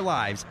live their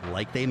lives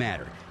like they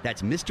matter.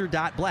 That's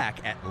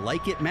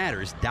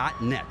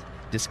mr.black@likeitmatters.net.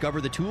 Discover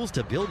the tools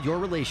to build your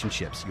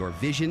relationships, your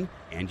vision,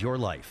 and your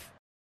life.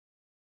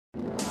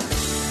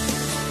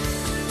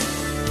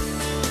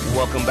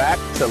 Welcome back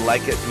to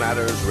Like It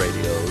Matters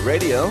Radio.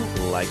 Radio,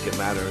 like it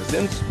matters,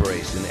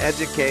 inspiration,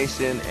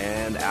 education,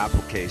 and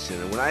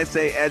application. And when I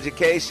say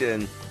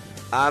education,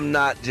 I'm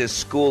not just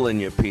schooling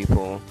you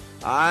people.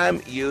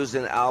 I'm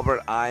using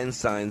Albert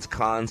Einstein's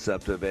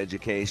concept of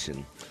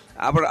education.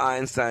 Albert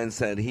Einstein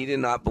said he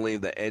did not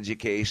believe that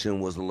education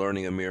was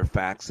learning of mere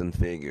facts and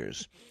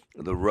figures,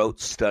 the rote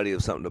study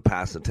of something to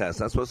pass a test.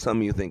 That's what some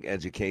of you think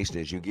education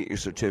is. You get your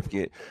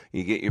certificate,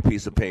 you get your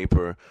piece of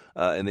paper,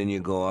 and then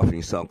you go off and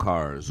you sell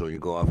cars, or you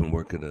go off and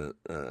work at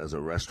as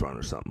a restaurant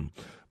or something.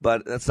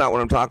 But that's not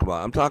what I'm talking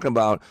about. I'm talking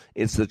about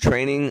it's the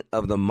training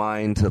of the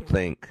mind to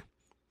think.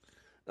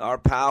 Our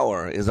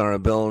power is our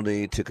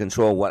ability to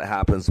control what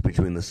happens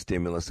between the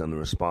stimulus and the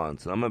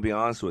response. And I'm going to be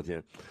honest with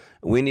you.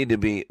 We need to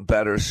be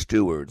better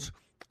stewards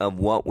of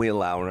what we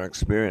allow in our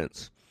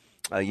experience.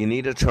 You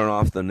need to turn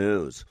off the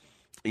news.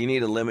 You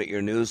need to limit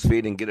your news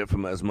feed and get it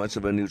from as much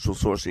of a neutral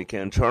source as you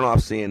can. Turn off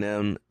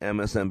CNN,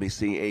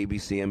 MSNBC,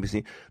 ABC,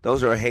 NBC.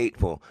 Those are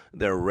hateful.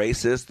 They're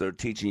racist. They're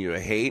teaching you to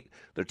hate.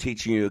 They're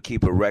teaching you to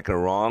keep a record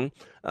wrong.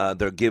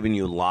 They're giving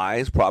you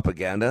lies,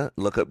 propaganda.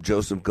 Look up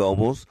Joseph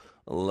Goebbels.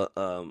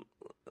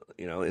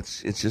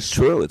 It's just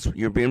true.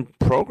 You're being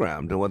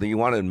programmed, and whether you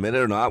want to admit it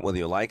or not, whether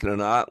you like it or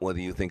not, whether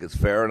you think it's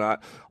fair or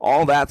not,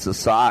 all that's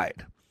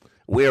aside.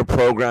 We are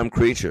programmed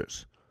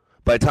creatures.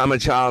 By the time a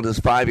child is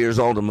 5 years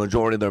old, the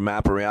majority of their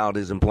map of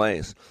reality is in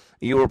place.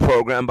 You were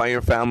programmed by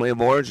your family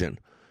of origin.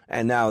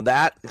 And now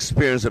that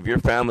experience of your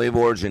family of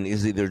origin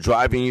is either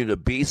driving you to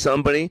be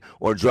somebody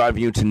or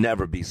driving you to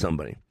never be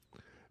somebody.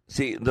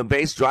 See, the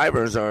base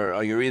drivers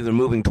are you're either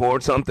moving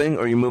towards something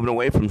or you're moving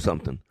away from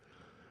something.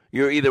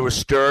 You either were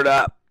stirred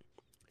up,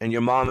 and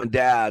your mom and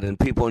dad and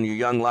people in your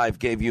young life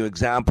gave you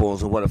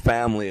examples of what a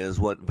family is,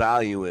 what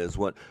value is,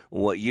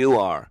 what you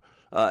are.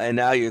 And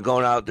now you're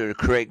going out there to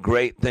create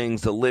great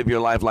things, to live your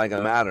life like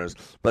it matters.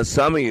 But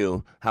some of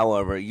you,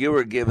 however, you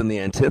were given the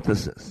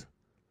antithesis.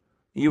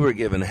 You were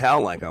given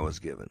hell like I was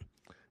given.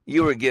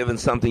 You were given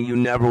something you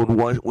never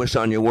would wish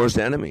on your worst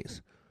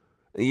enemies.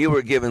 You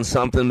were given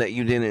something that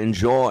you didn't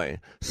enjoy,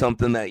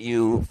 something that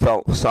you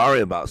felt sorry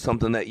about,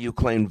 something that you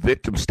claimed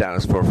victim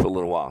status for a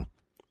little while.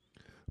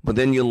 But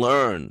then you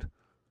learned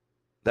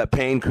that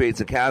pain creates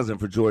a chasm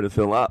for joy to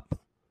fill up.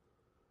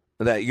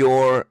 That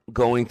your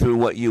going through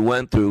what you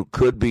went through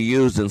could be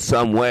used in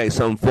some way,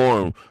 some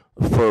form,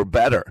 for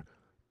better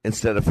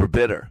instead of for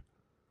bitter.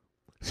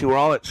 See, we're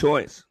all at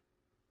choice.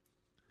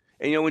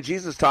 And, when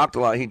Jesus talked a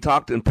lot, he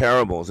talked in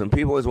parables. And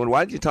people always wonder,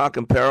 why did you talk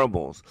in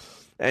parables?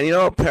 And,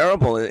 a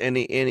parable,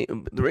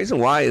 the reason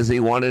why is he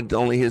wanted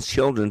only his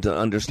children to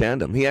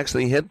understand him. He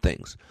actually hid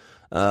things.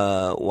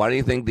 Why do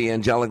you think the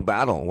angelic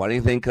battle? Why do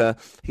you think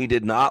he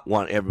did not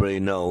want everybody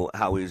to know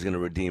how he was going to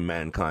redeem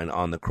mankind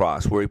on the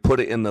cross? Where he put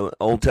it in the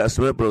Old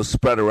Testament, but it was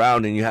spread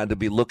around, and you had to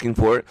be looking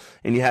for it,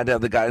 and you had to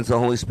have the guidance of the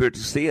Holy Spirit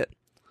to see it.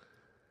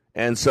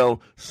 And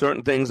so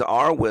certain things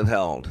are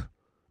withheld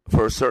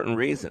for a certain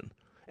reason.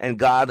 And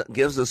God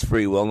gives us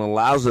free will and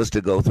allows us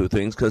to go through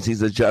things because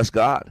he's a just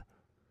God.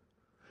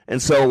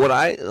 And so what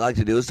I like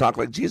to do is talk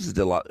like Jesus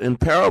did a lot. In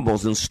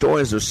parables and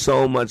stories, there's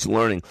so much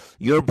learning.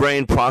 Your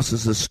brain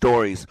processes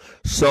stories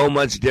so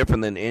much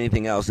different than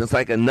anything else. It's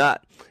like a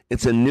nut.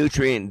 It's a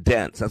nutrient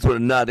dense. That's what a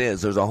nut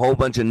is. There's a whole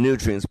bunch of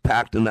nutrients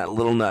packed in that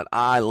little nut.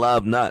 I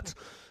love nuts.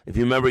 If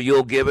you remember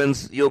Yul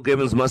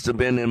Gibbons must have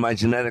been in my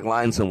genetic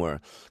line somewhere.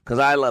 Because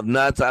I love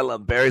nuts, I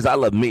love berries, I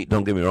love meat,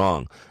 don't get me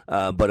wrong.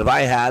 But if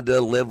I had to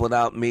live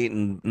without meat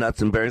and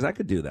nuts and berries, I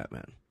could do that,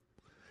 man.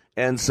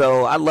 And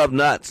so I love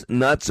nuts.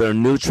 Nuts are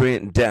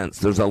nutrient dense.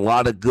 There's a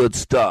lot of good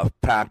stuff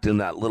packed in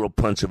that little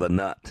punch of a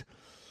nut.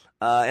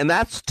 And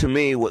that's, to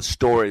me, what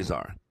stories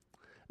are.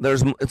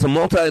 It's a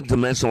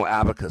multi-dimensional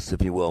abacus,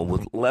 if you will,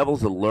 with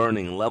levels of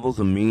learning, levels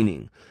of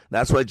meaning.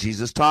 That's why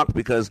Jesus talked,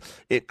 because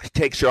it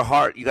takes your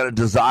heart. You got a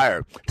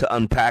desire to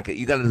unpack it.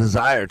 You got a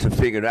desire to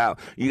figure it out.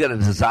 You got a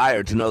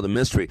desire to know the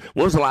mystery.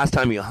 When was the last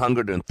time you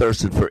hungered and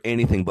thirsted for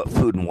anything but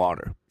food and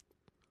water?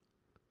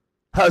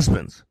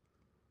 Husbands,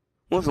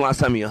 when was the last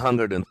time you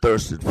hungered and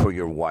thirsted for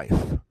your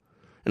wife?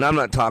 And I'm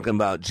not talking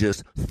about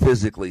just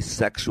physically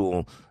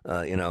sexual,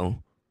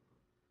 I'm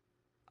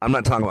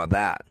not talking about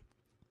that.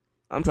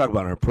 I'm talking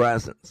about her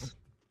presence.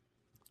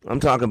 I'm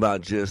talking about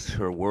just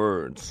her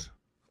words,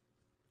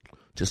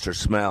 just her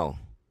smell,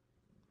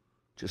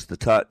 just the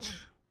touch.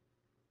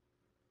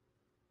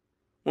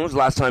 When was the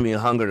last time you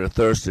hungered or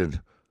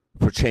thirsted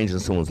for changing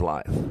someone's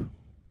life?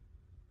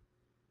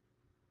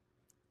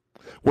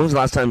 When was the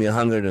last time you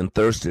hungered and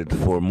thirsted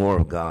for more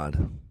of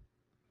God,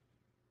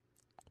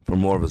 for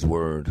more of his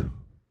word?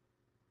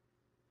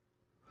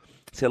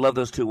 See, I love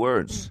those two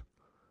words,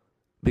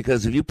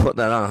 because if you put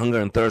that on, hunger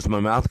and thirst, my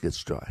mouth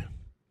gets dry.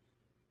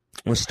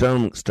 My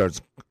stomach starts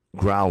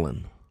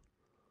growling.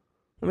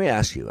 Let me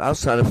ask you,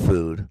 outside of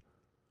food,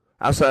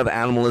 outside of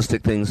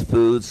animalistic things,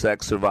 food,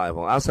 sex,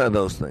 survival, outside of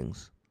those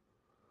things,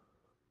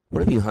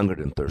 what have you hungered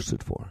and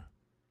thirsted for?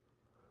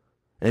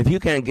 And if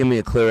you can't give me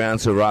a clear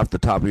answer off the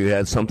top of your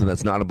head, something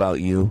that's not about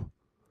you,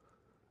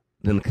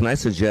 then can I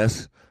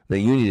suggest that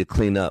you need to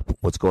clean up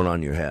what's going on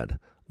in your head,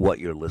 what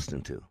you're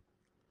listening to?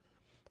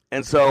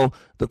 And so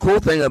the cool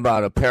thing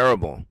about a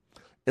parable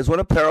is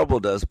what a parable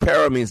does.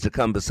 Para means to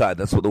come beside.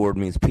 That's what the word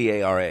means,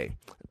 P-A-R-A.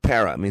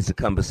 Para means to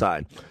come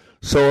beside.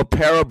 So a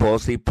parable,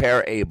 see,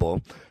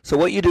 parable. So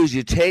what you do is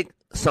you take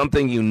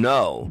something you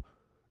know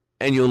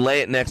and you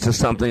lay it next to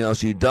something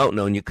else you don't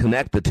know, and you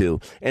connect the two,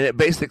 and it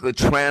basically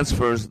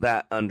transfers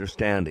that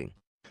understanding.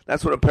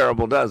 That's what a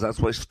parable does. That's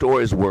why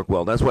stories work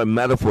well. That's why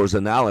metaphors,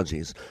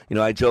 analogies.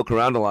 I joke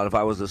around a lot. If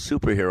I was a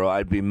superhero,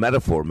 I'd be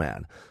metaphor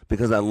mad,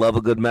 because I love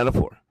a good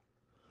metaphor.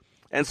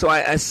 And so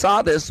I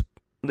saw this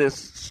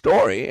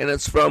story, and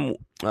it's from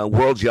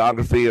World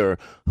Geography or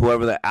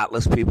whoever the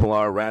Atlas people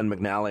are, Rand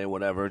McNally or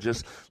whatever,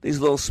 just these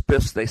little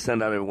spiffs they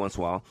send out every once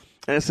in a while.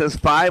 And it says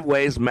 5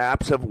 ways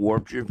maps have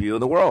warped your view of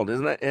the world.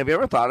 Isn't it? Have you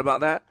ever thought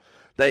about that?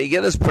 That you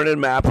get this printed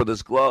map or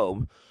this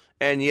globe,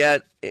 and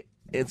yet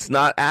it's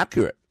not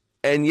accurate.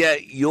 And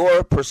yet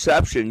your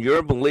perception,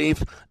 your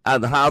belief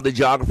on how the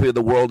geography of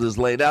the world is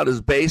laid out is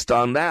based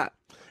on that.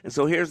 And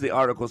so here's the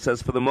article. It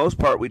says, for the most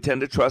part, we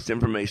tend to trust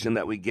information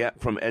that we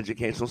get from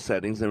educational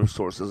settings and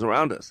sources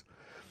around us.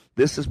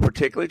 This is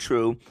particularly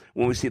true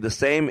when we see the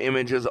same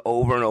images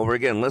over and over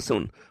again.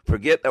 Listen,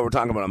 forget that we're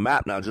talking about a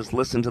map now. Just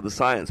listen to the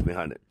science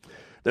behind it.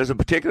 There's a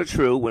particular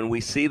truth when we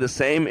see the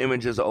same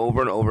images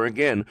over and over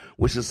again,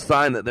 which is a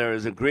sign that there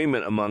is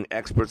agreement among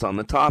experts on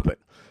the topic.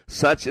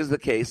 Such is the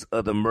case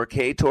of the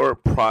Mercator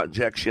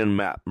projection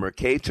map.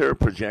 Mercator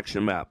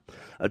projection map,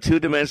 a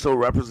two-dimensional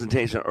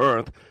representation of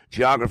Earth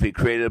geography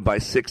created by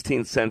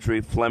 16th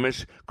century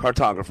Flemish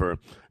cartographer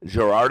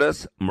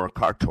Gerardus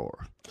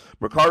Mercator.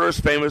 Mercator's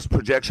famous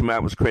projection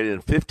map was created in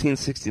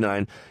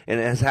 1569 and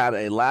it has had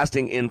a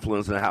lasting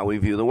influence on how we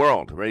view the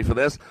world. Ready for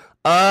this?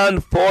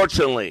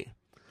 Unfortunately,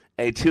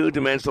 a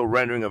two-dimensional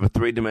rendering of a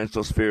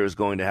three-dimensional sphere is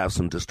going to have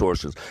some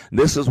distortions.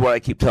 This is what I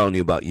keep telling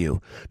you about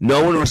you.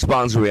 No one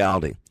responds to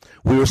reality.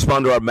 We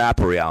respond to our map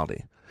of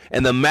reality.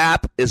 And the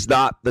map is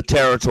not the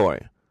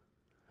territory.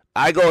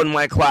 I go in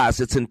my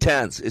class. It's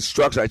intense. It's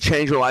structured. I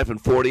change your life in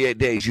 48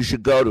 days. You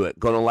should go to it.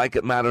 Go to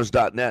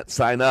likeitmatters.net.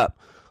 Sign up.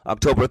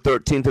 October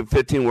 13th and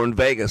 15th, we're in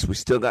Vegas. We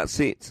still got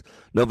seats.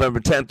 November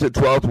 10th to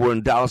 12th, we're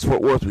in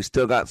Dallas-Fort Worth. We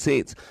still got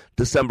seats.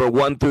 December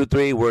 1 through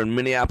 3, we're in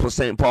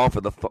Minneapolis-St. Paul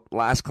for the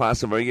last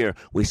class of our year.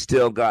 We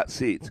still got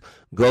seats.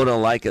 Go to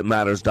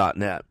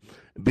likeitmatters.net.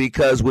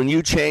 Because when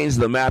you change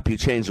the map, you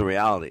change the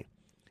reality.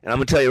 And I'm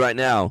going to tell you right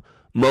now,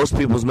 most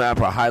people's map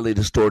are highly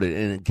distorted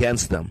and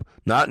against them.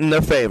 Not in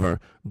their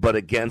favor, but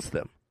against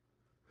them.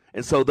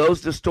 And so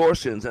those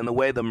distortions and the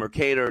way the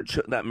Mercator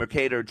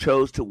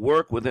chose to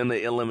work within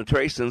the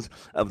limitations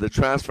of the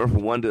transfer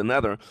from one to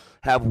another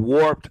have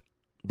warped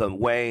the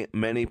way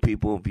many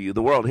people view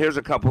the world. Here's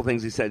a couple of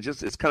things he said.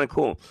 It's kind of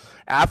cool.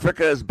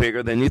 Africa is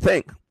bigger than you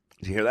think.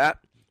 Did you hear that?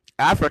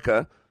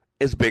 Africa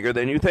is bigger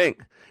than you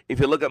think. If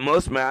you look at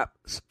most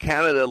maps,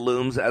 Canada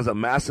looms as a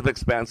massive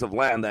expanse of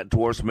land that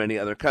dwarfs many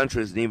other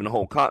countries and even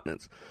whole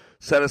continents.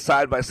 Set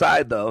side by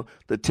side, though,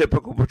 the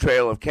typical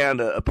portrayal of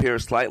Canada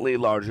appears slightly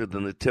larger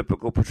than the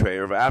typical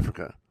portrayal of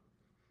Africa.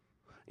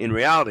 In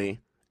reality,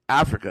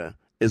 Africa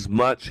is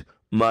much,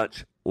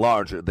 much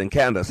larger than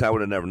Canada, so I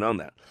would have never known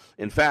that.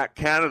 In fact,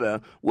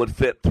 Canada would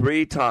fit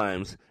 3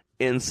 times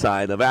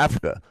inside of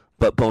Africa,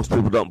 but most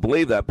people don't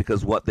believe that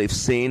because what they've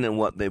seen and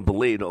what they've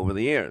believed over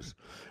the years.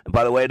 And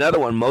by the way, another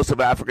one, most of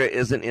Africa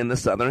isn't in the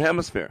southern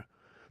hemisphere.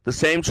 The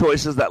same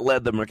choices that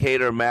led the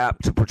Mercator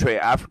map to portray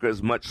Africa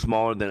as much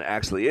smaller than it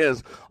actually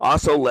is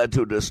also led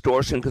to a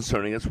distortion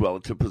concerning its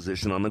relative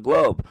position on the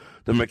globe.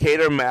 The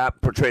Mercator map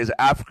portrays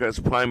Africa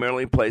as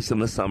primarily placed in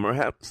the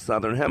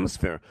southern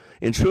hemisphere.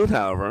 In truth,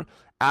 however,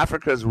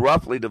 Africa is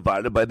roughly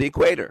divided by the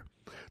equator.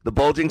 The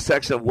bulging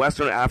section of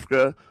Western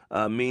Africa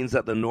means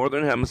that the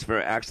northern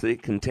hemisphere actually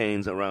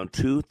contains around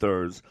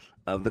 2/3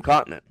 of the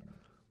continent.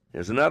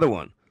 Here's another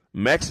one.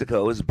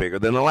 Mexico is bigger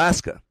than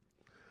Alaska.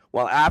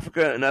 While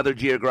Africa and other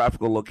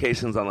geographical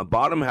locations on the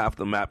bottom half of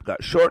the map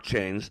got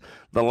shortchanged,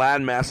 the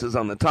land masses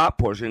on the top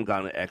portion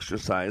got an extra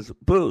size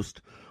boost.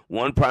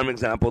 One prime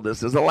example of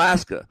this is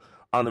Alaska.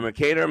 On the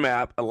Mercator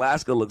map,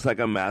 Alaska looks like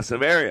a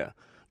massive area.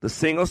 The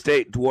single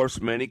state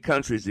dwarfs many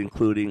countries,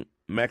 including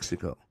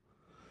Mexico.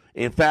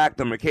 In fact,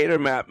 the Mercator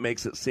map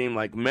makes it seem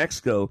like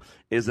Mexico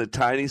is a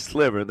tiny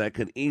sliver that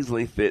could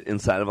easily fit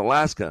inside of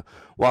Alaska.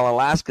 While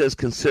Alaska is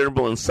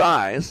considerable in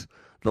size,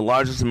 the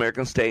largest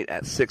American state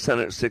at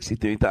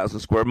 663,000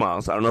 square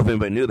miles. I don't know if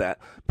anybody knew that,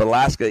 but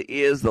Alaska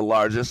is the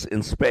largest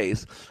in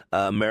space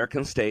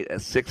American state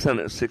at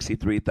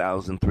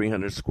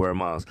 663,300 square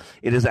miles.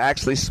 It is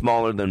actually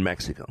smaller than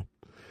Mexico.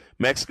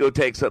 Mexico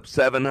takes up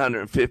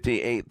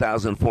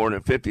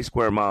 758,450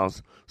 square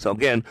miles. So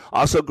again,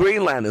 also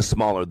Greenland is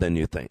smaller than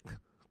you think.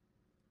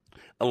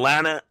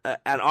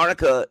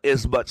 Antarctica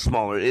is much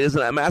smaller. It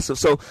isn't that massive.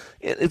 So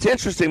it's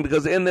interesting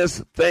because in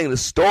this thing, the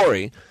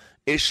story,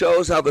 it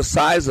shows how the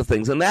size of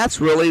things, and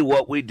that's really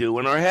what we do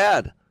in our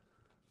head.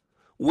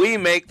 We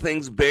make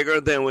things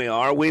bigger than we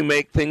are. We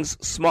make things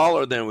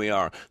smaller than we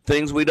are.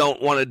 Things we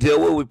don't want to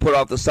deal with, we put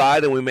off the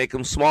side and we make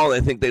them small.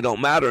 They think they don't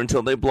matter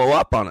until they blow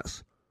up on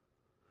us.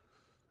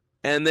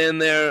 And then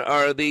there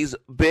are these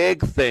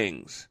big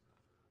things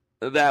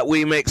that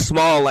we make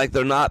small like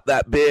they're not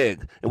that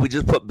big, and we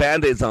just put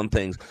Band-Aids on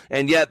things.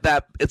 And yet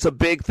that it's a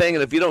big thing,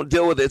 and if you don't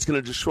deal with it, it's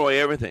going to destroy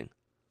everything.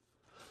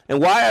 And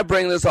why I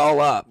bring this all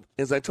up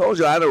is I told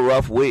you I had a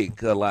rough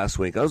week last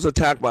week. I was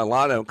attacked by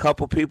a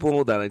couple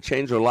people that I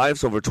changed their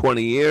lives over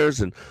 20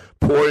 years and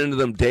poured into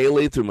them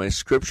daily through my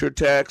scripture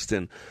text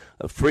and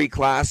free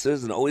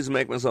classes and always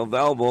make myself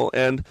available.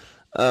 And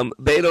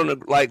they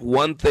don't like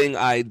one thing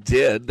I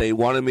did. They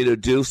wanted me to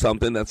do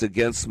something that's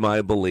against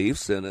my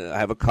beliefs, and I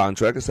have a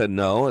contract. I said,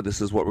 no,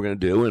 this is what we're going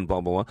to do, and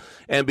blah, blah, blah.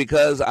 And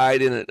because I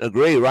didn't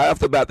agree, right off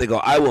the bat, they go,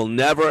 I will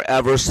never,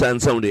 ever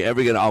send somebody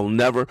ever again. I'll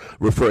never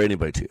refer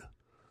anybody to you.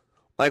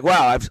 Like,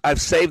 wow,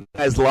 I've saved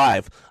his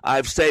life.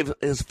 I've saved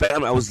his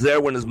family. I was there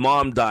when his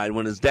mom died,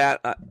 when his dad,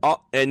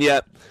 and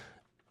yet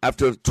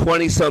after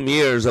 20-some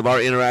years of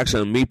our interaction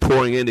and me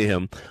pouring into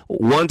him,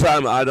 one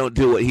time I don't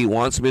do what he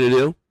wants me to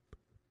do,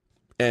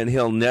 and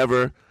he'll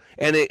never,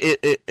 and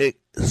it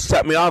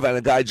set me off. I had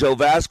a guy, Joe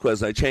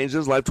Vasquez. I changed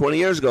his life 20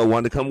 years ago,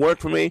 wanted to come work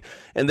for me,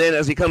 and then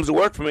as he comes to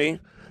work for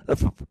me,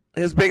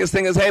 his biggest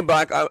thing is, hey,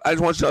 Black, I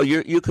just want you to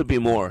know you could be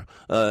more.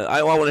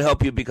 I want to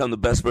help you become the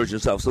best version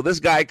of yourself. So this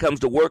guy comes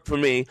to work for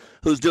me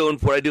who's doing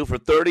what I do for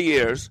 30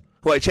 years,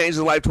 who I changed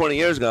his life 20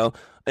 years ago,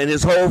 and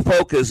his whole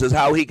focus is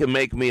how he can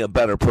make me a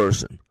better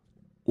person.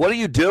 What are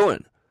you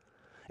doing?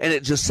 And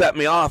it just set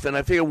me off, and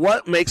I figured,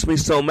 what makes me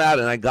so mad?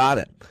 And I got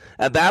it.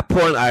 At that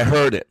point, I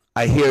heard it.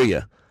 I hear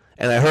you.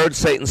 And I heard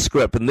Satan's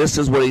script, and this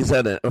is what he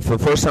said. For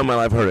the first time in my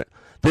life, I heard it.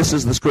 This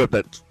is the script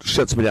that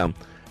shuts me down.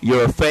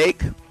 You're a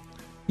fake,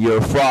 you're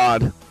a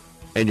fraud,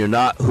 and you're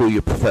not who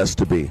you profess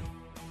to be.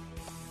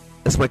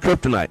 That's my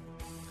kryptonite.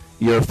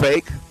 You're a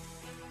fake,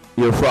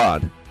 you're a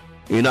fraud,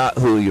 you're not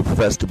who you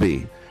profess to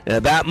be. And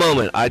at that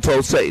moment, I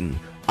told Satan,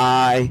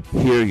 I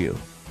hear you.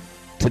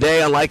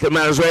 Today on Like It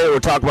Matters Radio, we're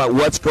talking about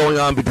what's going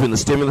on between the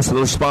stimulus and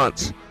the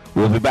response.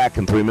 We'll be back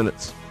in 3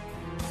 minutes.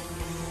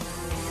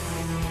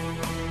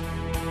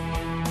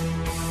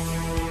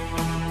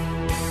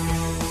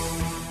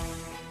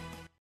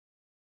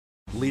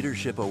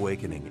 Leadership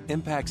Awakening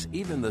impacts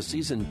even the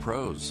seasoned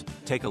pros.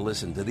 Take a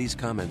listen to these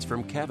comments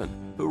from Kevin,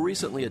 who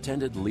recently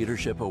attended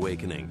Leadership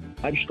Awakening.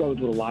 I've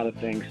struggled with a lot of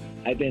things.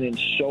 I've been in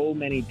so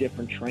many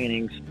different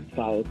trainings,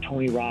 followed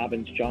Tony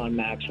Robbins, John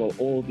Maxwell,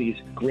 all these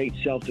great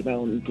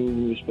self-development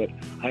gurus, but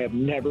I have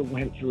never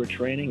went through a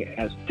training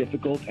as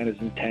difficult and as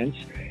intense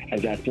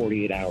as that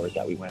 48 hours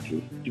that we went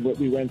through. What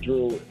we went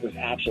through was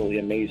absolutely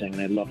amazing,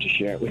 and I'd love to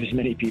share it with as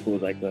many people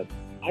as I could.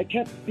 I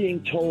kept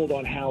being told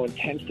on how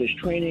intense this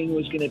training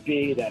was going to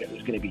be, that it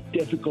was going to be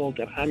difficult.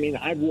 I mean,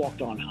 I've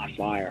walked on hot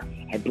fire.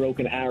 I've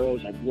broken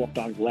arrows. I've walked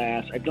on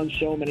glass. I've done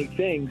so many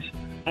things.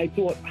 I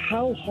thought,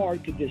 how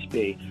hard could this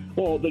be?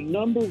 Well, the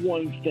number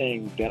one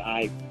thing that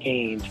I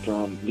gained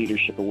from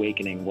Leadership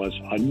Awakening was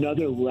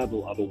another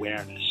level of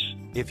awareness.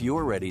 If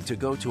you're ready to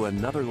go to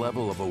another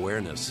level of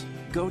awareness,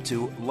 go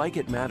to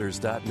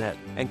likeitmatters.net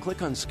and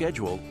click on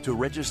Schedule to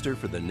register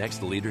for the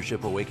next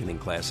Leadership Awakening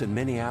class in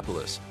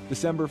Minneapolis,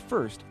 December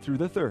 1st through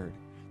the 3rd.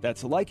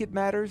 That's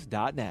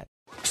likeitmatters.net.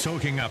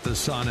 Soaking up the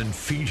sun in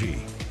Fiji,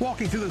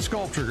 walking through the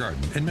Sculpture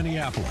Garden in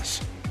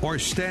Minneapolis, or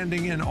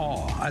standing in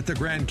awe at the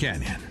Grand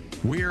Canyon.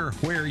 We're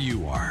where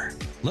you are.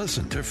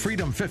 Listen to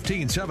Freedom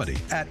 1570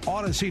 at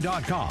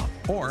Odyssey.com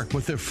or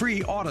with the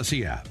free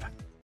Odyssey app.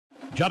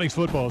 Johnny's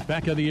Football is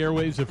back on the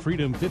airwaves of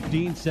Freedom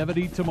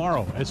 1570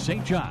 tomorrow as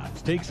St.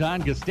 John's takes on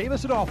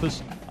Gustavus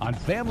Adolphus on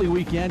Family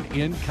Weekend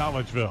in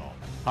Collegeville.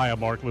 Hi, I'm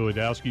Mark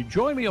Lewandowski.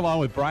 Join me along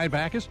with Brian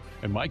Backus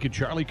and Mike and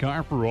Charlie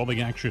Carr for all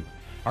the action.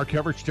 Our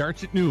coverage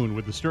starts at noon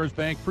with the Stars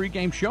Bank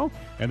pregame show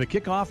and the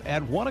kickoff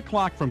at 1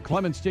 o'clock from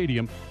Clemens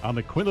Stadium on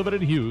the Quinlivan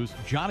and Hughes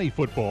Johnny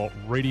Football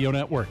Radio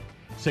Network.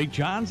 St.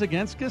 John's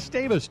against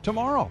Gustavus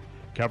tomorrow.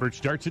 Coverage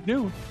starts at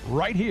noon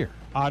right here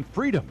on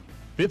Freedom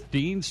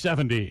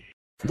 1570.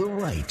 The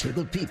right of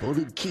the people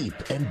to keep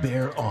and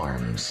bear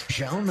arms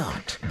shall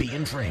not be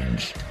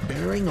infringed.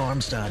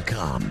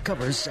 BearingArms.com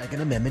covers Second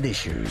Amendment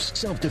issues,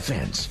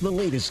 self-defense, the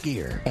latest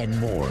gear, and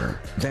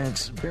more.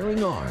 That's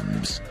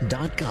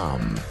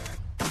BearingArms.com.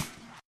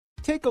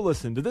 Take a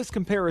listen to this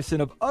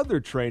comparison of other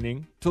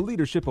training to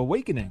Leadership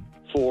Awakening.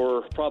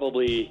 For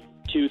probably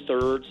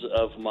 2/3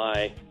 of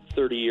my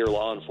 30-year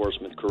law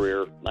enforcement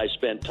career, I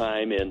spent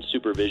time in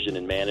supervision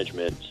and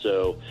management,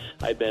 so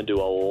I've been to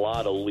a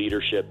lot of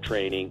leadership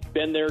training.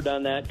 Been there,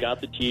 done that,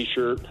 got the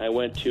T-shirt. I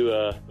went to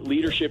a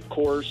leadership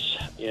course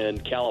in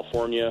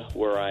California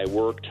where I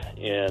worked,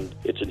 and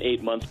it's an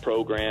 8-month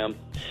program.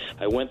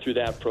 I went through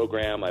that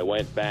program. I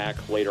went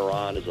back later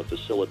on as a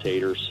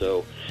facilitator,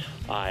 so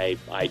I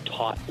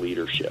taught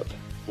leadership.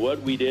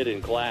 What we did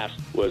in class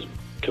was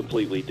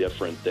completely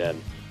different than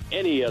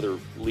any other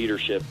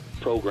leadership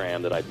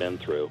program that I've been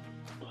through.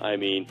 I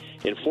mean,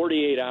 in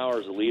 48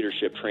 hours of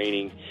leadership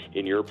training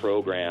in your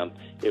program,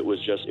 it was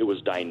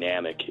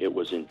dynamic. It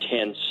was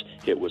intense.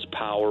 It was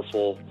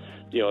powerful.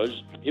 You know,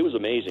 it was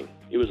amazing.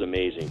 It was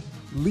amazing.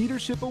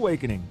 Leadership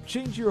Awakening.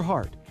 Change your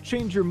heart.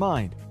 Change your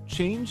mind.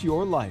 Change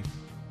your life.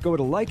 Go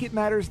to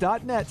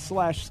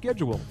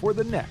likeitmatters.net/schedule for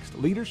the next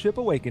Leadership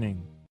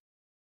Awakening.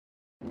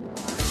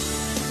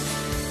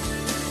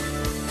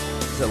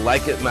 To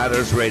Like It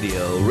Matters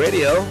Radio.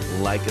 Radio,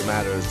 like it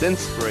matters.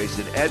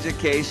 Inspiration,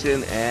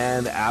 education,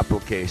 and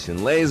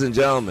application. Ladies and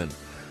gentlemen,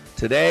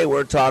 today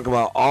we're talking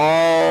about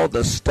all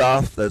the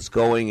stuff that's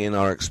going in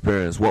our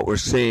experience. What we're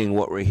seeing,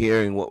 what we're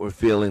hearing, what we're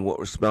feeling, what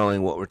we're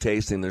smelling, what we're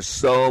tasting. There's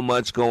so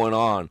much going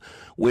on.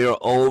 We are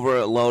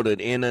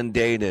overloaded,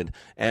 inundated,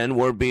 and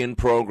we're being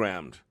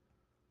programmed.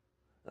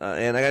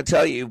 And I got to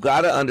tell you, you've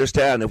got to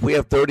understand, if we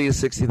have 30 to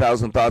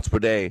 60,000 thoughts per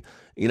day,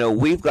 you know,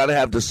 we've got to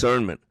have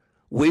discernment.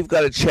 We've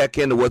got to check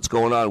into what's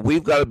going on.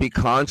 We've got to be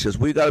conscious.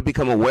 We've got to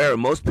become aware.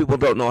 Most people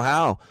don't know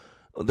how.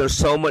 There's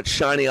so much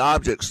shiny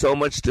objects, so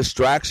much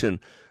distraction.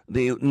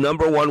 The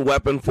number one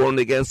weapon formed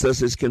against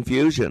us is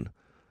confusion.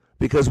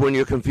 Because when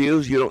you're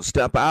confused, you don't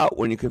step out.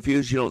 When you're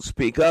confused, you don't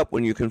speak up.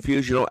 When you're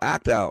confused, you don't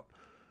act out.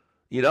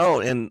 You know,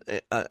 and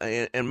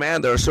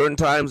man, there are certain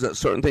times that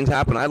certain things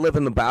happen. I live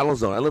in the battle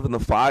zone. I live in the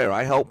fire.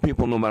 I help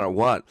people no matter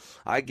what.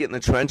 I get in the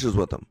trenches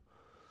with them.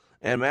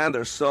 And, man,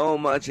 there's so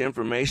much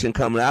information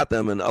coming at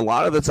them, and a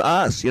lot of it's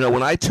us. You know,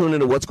 when I tune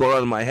into what's going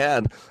on in my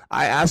head,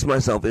 I ask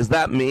myself, is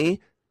that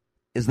me?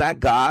 Is that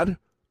God?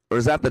 Or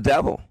is that the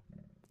devil?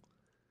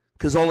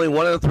 because only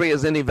one of the three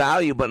has any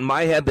value, but in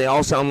my head, they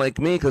all sound like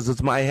me because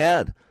it's my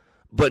head.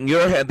 But in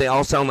your head, they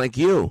all sound like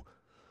you.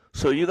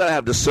 So you got to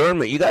have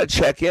discernment. You got to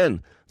check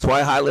in. That's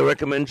why I highly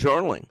recommend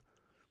journaling.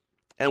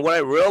 And what I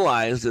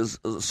realized is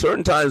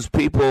certain times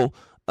people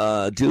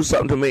do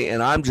something to me,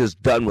 and I'm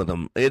just done with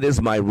them. It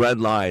is my red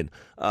line.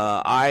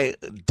 I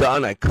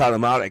cut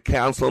them out. I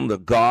cancel them. They're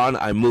gone.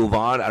 I move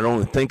on. I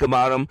don't even think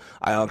about them.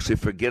 I actually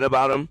forget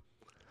about them.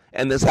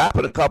 And this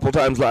happened a couple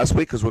times last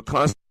week because we're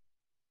constantly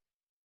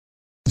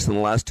in the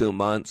last 2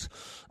 months.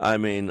 I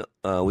mean,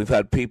 we've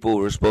had people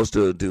who are supposed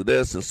to do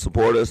this and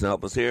support us and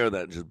help us here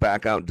that just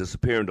back out and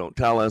disappear and don't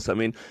tell us. I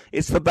mean,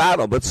 it's the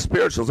battle, but it's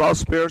spiritual. It's all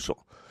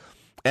spiritual.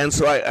 And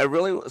so I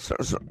really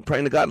started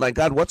praying to God, like,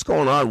 God, what's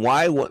going on?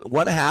 Why?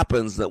 What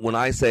happens that when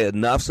I say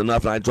enough's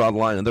enough and I draw the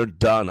line and they're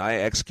done, I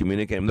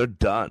excommunicate them, they're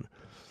done.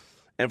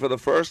 And for the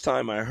first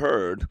time I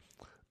heard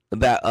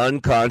that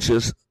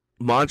unconscious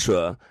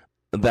mantra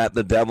that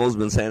the devil's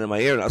been saying in my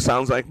ear. Now, it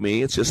sounds like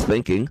me. It's just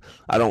thinking.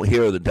 I don't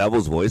hear the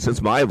devil's voice.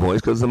 It's my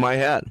voice because it's in my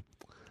head.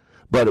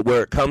 But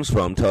where it comes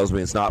from tells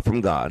me it's not from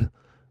God,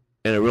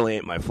 and it really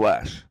ain't my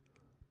flesh.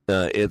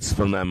 It's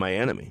from my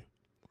enemy.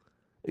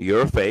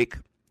 You're a fake.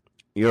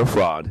 You're a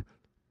fraud.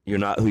 You're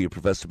not who you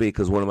profess to be,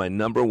 because one of my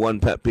number one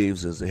pet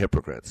peeves is the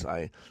hypocrites.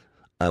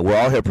 We're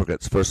all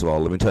hypocrites, first of all.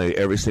 Let me tell you,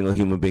 every single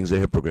human being is a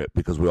hypocrite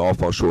because we all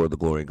fall short of the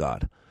glory of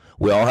God.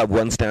 We all have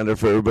one standard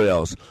for everybody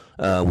else.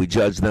 We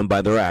judge them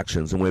by their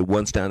actions, and we have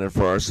one standard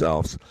for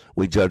ourselves.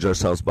 We judge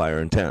ourselves by our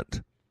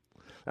intent.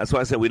 That's why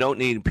I said we don't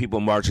need people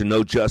marching,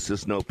 no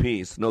justice, no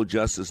peace, no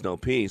justice, no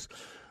peace.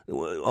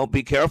 Oh,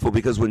 be careful,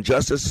 because when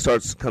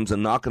justice comes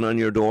and knocking on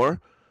your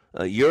door,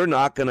 you're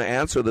not going to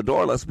answer the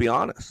door, let's be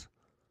honest.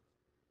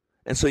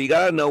 And so you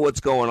got to know what's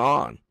going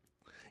on.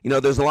 You know,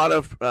 there's a lot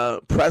of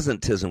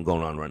presentism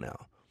going on right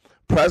now.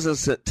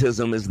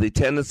 Presentism is the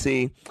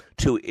tendency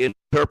to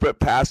interpret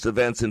past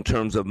events in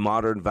terms of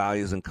modern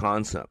values and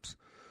concepts.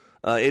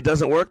 It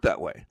doesn't work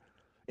that way.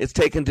 It's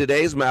taking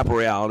today's map of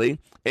reality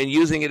and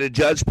using it to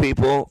judge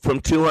people from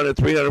 200,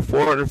 300,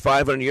 400,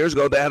 500 years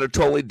ago that had a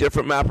totally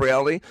different map of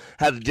reality,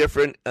 had a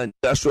different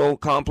industrial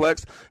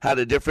complex, had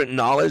a different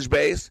knowledge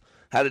base,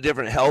 had a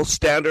different health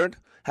standard,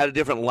 had a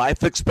different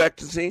life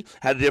expectancy,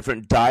 had a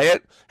different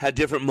diet, had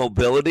different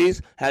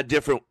mobilities, had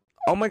different,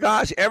 oh my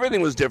gosh,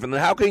 everything was different.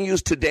 Then how can you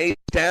use today's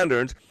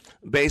standards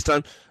based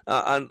on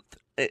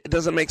it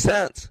doesn't make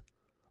sense.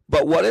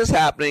 But what is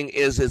happening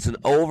is it's an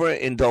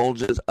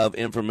overindulgence of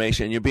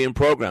information. You're being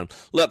programmed.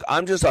 Look,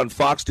 I'm just on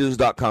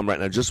foxnews.com right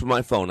now, just with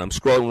my phone. I'm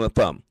scrolling with a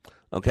thumb,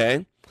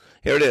 okay?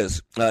 Here it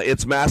is.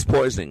 It's mass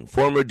poisoning.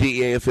 Former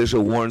DEA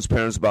official warns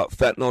parents about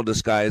fentanyl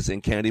disguised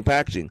in candy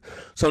packaging.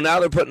 So now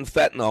they're putting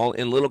fentanyl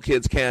in little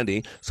kids'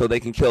 candy so they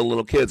can kill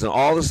little kids. And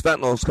all this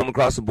fentanyl has come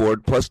across the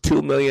board, plus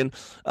 2 million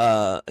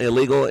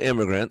illegal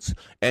immigrants,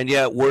 and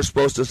yet we're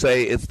supposed to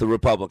say it's the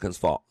Republicans'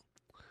 fault.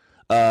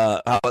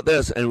 How about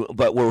this?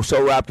 But we're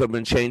so wrapped up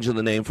in changing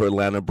the name for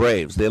Atlanta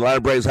Braves. The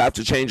Atlanta Braves have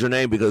to change their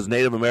name because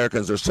Native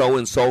Americans are so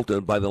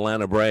insulted by the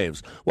Atlanta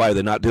Braves. Why, are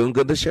they not doing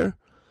good this year?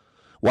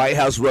 White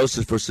House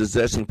roasted for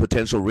suggesting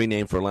potential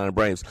rename for Atlanta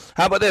Braves.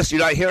 How about this?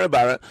 You're not hearing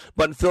about it,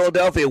 but in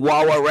Philadelphia,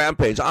 Wawa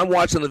Rampage. I'm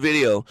watching the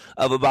video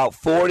of about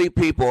 40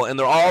 people, and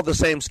they're all the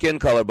same skin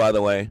color, by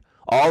the way.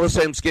 All the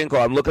same skin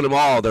color. I'm looking at them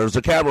all. There's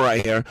a camera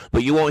right here,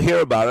 but you won't hear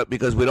about it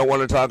because we don't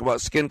want to talk about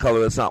skin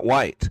color that's not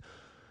white.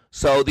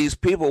 So these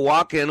people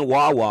walk in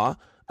Wawa,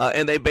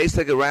 and they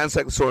basically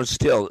ransack the store and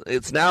steal.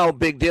 It's now a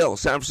big deal.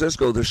 San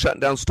Francisco, they're shutting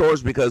down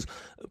stores because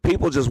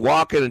people just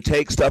walk in and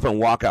take stuff and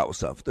walk out with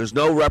stuff. There's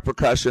no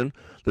repercussion.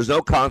 There's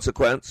no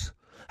consequence.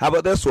 How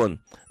about this one?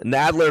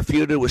 Nadler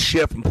feuded with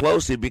Schiff and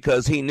Pelosi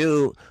because he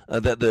knew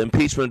that the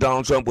impeachment of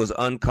Donald Trump was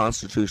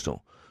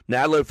unconstitutional.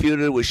 Nadler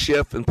feuded with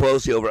Schiff and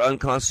Pelosi over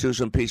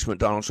unconstitutional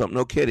impeachment of Donald Trump.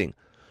 No kidding.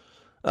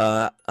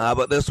 How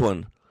about this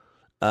one?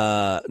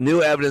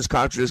 New evidence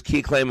contradicts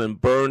key claim in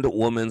burned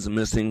woman's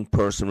missing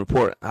person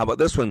report. How about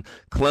this one?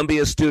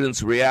 Columbia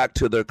students react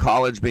to their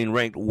college being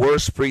ranked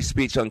worst free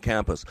speech on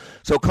campus.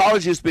 So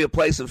college used to be a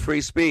place of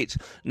free speech.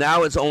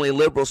 Now it's only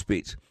liberal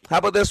speech. How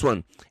about this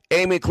one?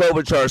 Amy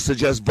Klobuchar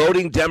suggests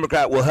voting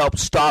Democrat will help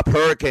stop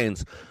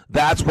hurricanes.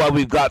 That's why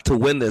we've got to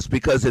win this,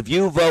 because if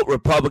you vote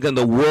Republican,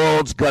 the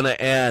world's going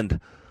to end.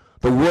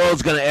 The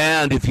world's going to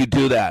end if you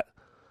do that.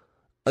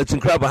 It's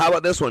incredible. How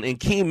about this one? In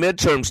key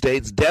midterm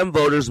states, Dem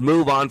voters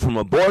move on from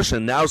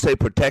abortion, now say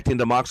protecting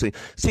democracy.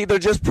 See, they're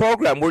just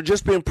programmed. We're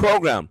just being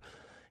programmed.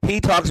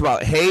 He talks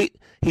about hate.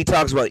 He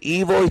talks about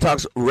evil. He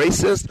talks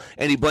racist,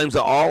 and he blames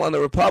it all on the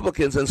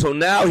Republicans. And so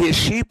now his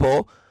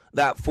sheeple,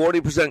 that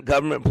 40%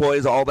 government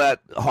employees, all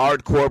that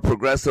hardcore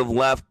progressive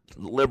left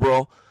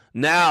liberal,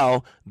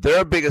 now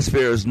their biggest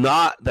fear is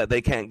not that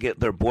they can't get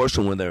their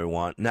abortion when they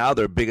want. Now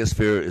their biggest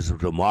fear is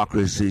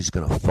democracy is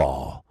going to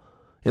fall.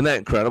 Isn't that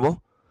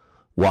incredible?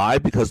 Why?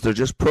 Because they're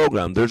just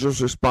programmed. They're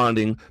just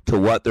responding to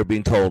what they're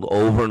being told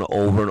over and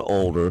over and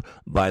over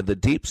by the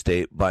deep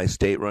state, by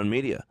state-run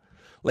media.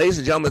 Ladies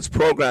and gentlemen, it's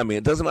programming.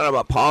 It doesn't matter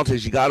about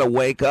politics. You got to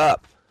wake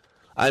up.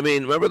 I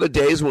mean, remember the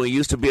days when we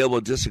used to be able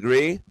to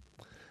disagree?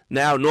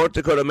 Now, North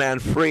Dakota man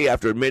free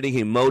after admitting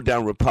he mowed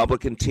down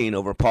Republican teen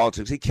over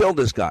politics. He killed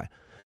this guy.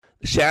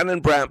 Shannon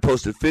Brandt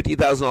posted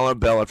 $50,000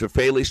 bail after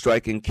fatally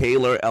striking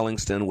Kayler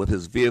Ellingston with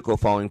his vehicle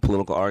following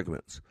political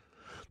arguments.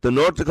 The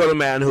North Dakota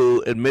man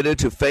who admitted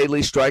to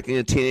fatally striking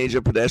a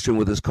teenager pedestrian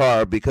with his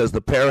car because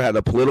the pair had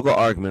a political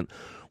argument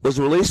was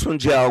released from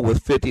jail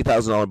with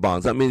 $50,000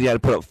 bonds. That means he had to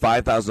put up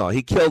 $5,000.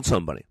 He killed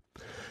somebody.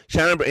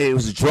 Shannon, he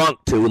was drunk,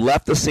 too,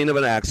 left the scene of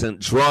an accident,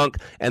 drunk,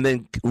 and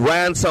then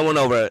ran someone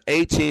over, an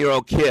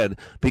 18-year-old kid,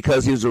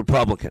 because he was a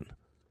Republican.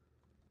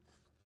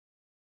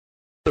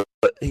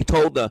 He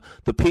told the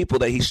people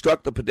that he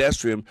struck the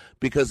pedestrian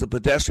because the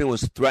pedestrian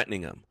was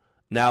threatening him.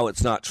 Now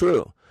it's not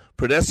true.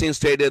 Pedestrian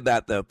stated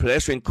that the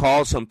pedestrian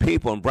called some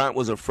people, and Brandt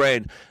was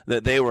afraid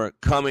that they were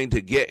coming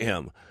to get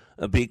him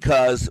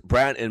because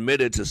Brandt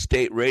admitted to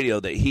state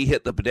radio that he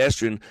hit the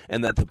pedestrian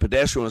and that the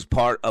pedestrian was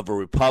part of a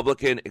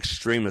Republican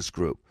extremist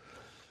group.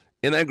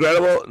 Isn't that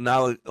incredible?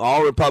 Now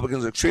all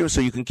Republicans are extremists, so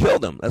you can kill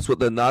them. That's what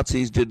the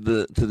Nazis did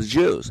to the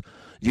Jews.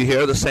 You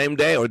hear the same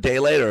day or a day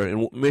later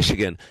in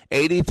Michigan,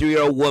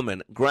 83-year-old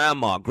woman,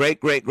 grandma,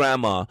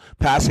 great-great-grandma,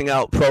 passing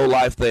out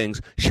pro-life things.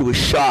 She was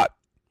shot.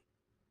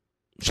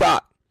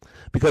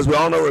 Because we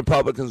all know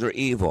Republicans are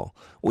evil.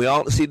 We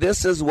all see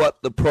this is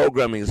what the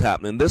programming is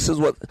happening. This is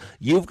what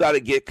you've got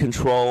to get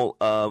control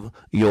of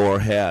your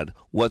head.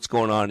 What's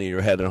going on in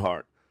your head and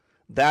heart?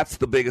 That's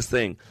the biggest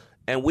thing.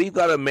 And we've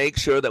got to make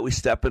sure that we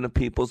step into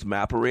people's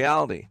map of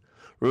reality.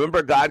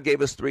 Remember, God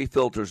gave us 3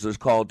 filters. They're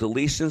called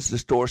deletions,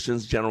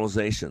 distortions,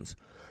 generalizations.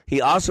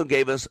 He also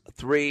gave us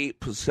 3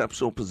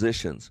 perceptual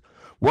positions.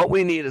 What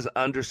we need is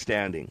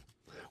understanding.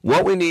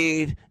 What we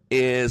need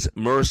is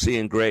mercy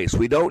and grace.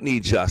 We don't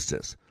need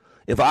justice.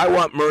 If I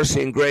want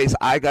mercy and grace,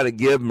 I got to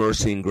give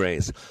mercy and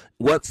grace.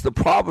 What's the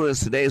problem is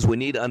today is we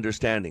need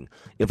understanding.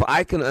 If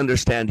I can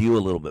understand you a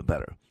little bit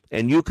better,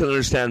 and you can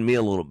understand me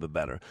a little bit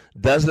better,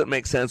 doesn't it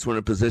make sense we're in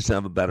a position to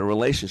have a better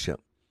relationship?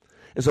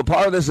 And so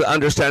part of this is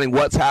understanding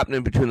what's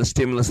happening between the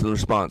stimulus and the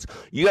response.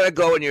 You got to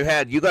go in your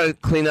head. You got to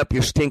clean up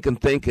your stinking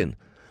thinking.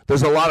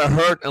 There's a lot of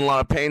hurt and a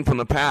lot of pain from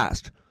the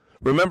past.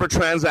 Remember,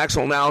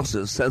 transactional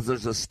analysis says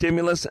there's a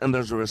stimulus and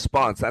there's a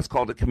response. That's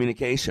called a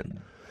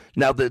communication.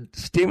 Now, the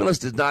stimulus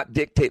does not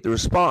dictate the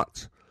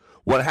response.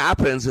 What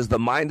happens is the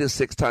mind is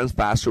 6 times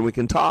faster than we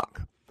can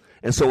talk.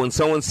 And so when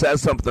someone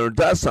says something or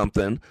does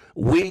something,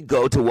 we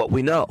go to what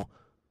we know,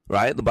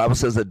 right? The Bible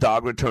says a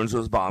dog returns to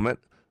his vomit.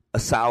 A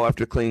sow,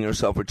 after cleaning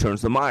herself,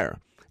 returns to mire.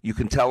 You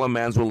can tell a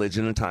man's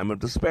religion in time of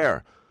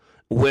despair.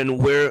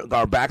 When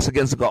our back's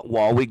against the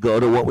wall, we go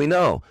to what we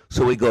know.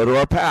 So we go to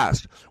our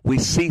past. We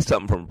see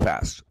something from the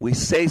past. We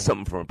say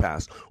something from the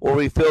past. Or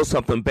we feel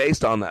something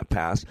based on that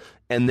past,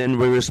 and then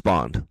we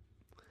respond.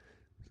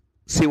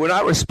 See, we're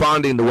not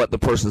responding to what the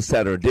person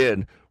said or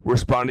did. We're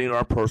responding to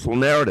our personal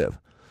narrative.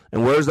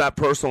 And where's that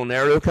personal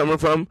narrative coming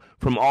from?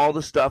 From all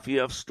the stuff you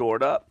have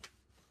stored up.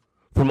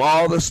 From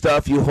all the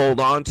stuff you hold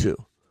on to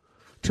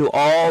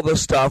all the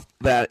stuff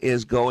that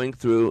is going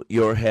through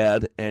your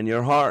head and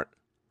your heart.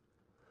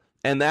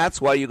 And that's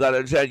why you've got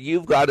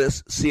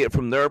to see it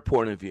from their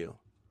point of view.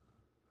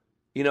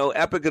 You know,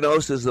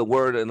 epignosis is the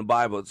word in the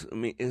Bible.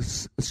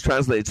 It's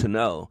translated to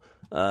know.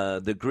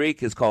 The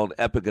Greek is called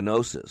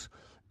epignosis.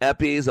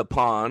 Epi is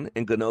upon,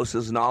 and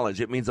gnosis is knowledge.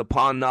 It means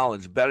upon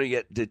knowledge, better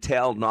yet,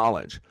 detailed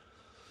knowledge.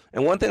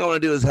 And one thing I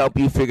want to do is help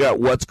you figure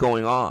out what's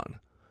going on.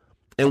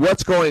 And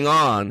what's going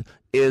on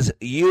is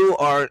you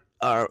are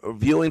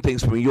viewing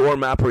things from your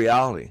map of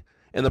reality.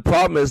 And the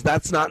problem is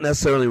that's not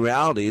necessarily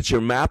reality. It's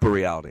your map of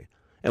reality.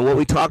 And what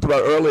we talked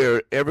about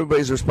earlier,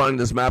 everybody's responding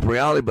to this map of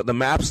reality, but the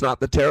map's not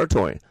the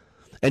territory.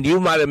 And you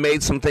might have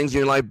made some things in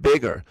your life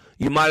bigger.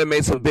 You might have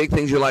made some big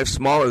things in your life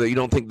smaller that you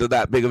don't think they're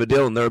that big of a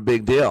deal, and they're a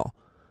big deal.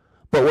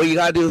 But what you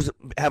got to do is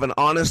have an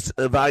honest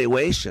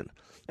evaluation.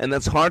 And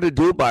that's hard to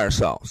do by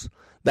ourselves.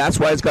 That's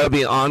why it's got to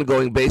be an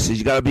ongoing basis.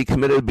 You got to be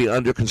committed to be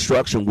under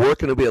construction,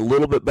 working to be a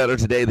little bit better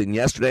today than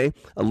yesterday,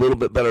 a little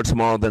bit better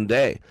tomorrow than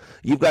today.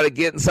 You've got to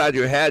get inside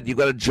your head. You've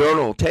got to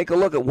journal. Take a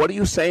look at what are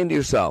you saying to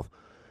yourself.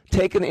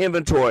 Take an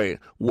inventory.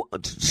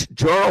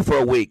 Journal for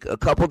a week, a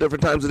couple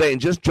different times a day,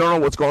 and just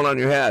journal what's going on in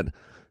your head.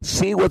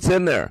 See what's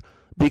in there.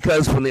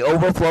 Because from the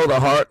overflow of the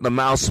heart, the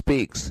mouth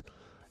speaks.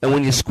 And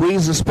when you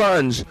squeeze the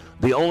sponge,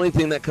 the only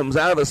thing that comes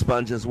out of the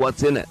sponge is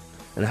what's in it.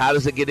 And how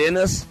does it get in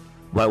us?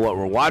 By what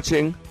we're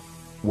watching,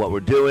 what we're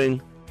doing,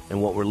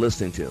 and what we're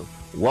listening to.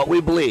 What we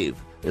believe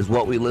is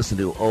what we listen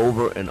to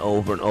over and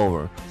over and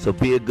over. So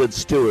be a good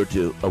steward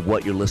of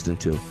what you're listening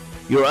to.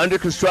 You're under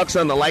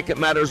construction on the Like It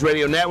Matters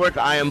Radio Network.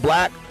 I am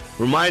Black,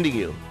 reminding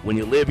you, when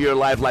you live your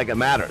life like it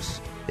matters,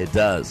 it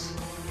does.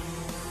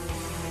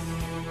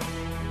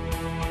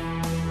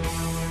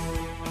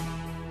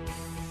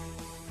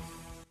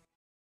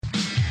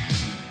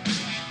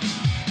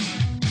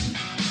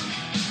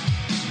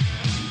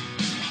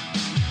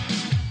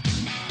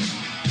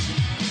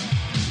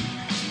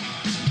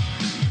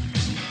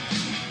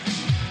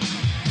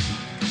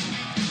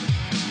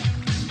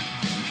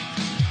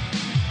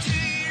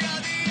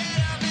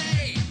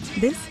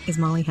 This is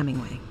Molly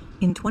Hemingway.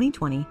 In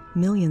 2020,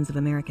 millions of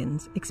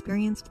Americans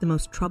experienced the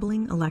most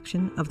troubling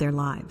election of their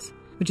lives,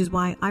 which is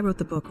why I wrote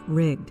the book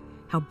Rigged: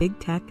 How Big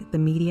Tech, the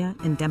Media,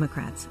 and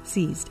Democrats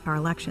Seized Our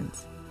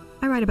Elections.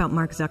 I write about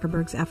Mark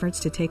Zuckerberg's efforts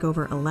to take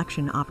over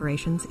election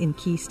operations in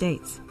key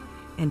states,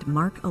 and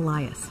Mark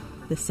Elias,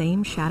 the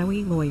same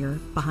shadowy lawyer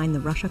behind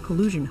the Russia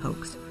collusion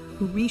hoax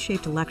who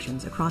reshaped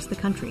elections across the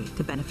country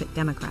to benefit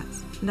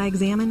Democrats. And I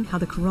examine how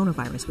the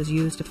coronavirus was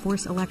used to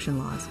force election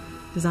laws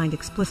designed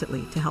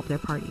explicitly to help their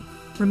party.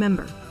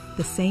 Remember,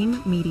 the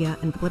same media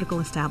and political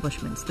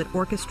establishments that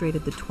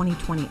orchestrated the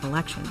 2020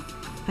 election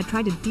had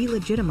tried to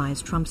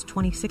delegitimize Trump's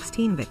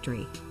 2016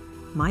 victory.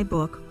 My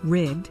book,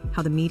 Rigged: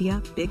 How the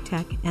Media, Big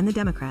Tech, and the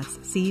Democrats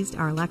Seized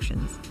Our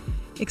Elections,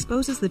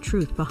 exposes the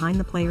truth behind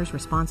the players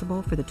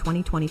responsible for the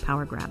 2020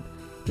 power grab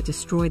that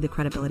destroyed the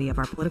credibility of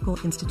our political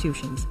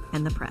institutions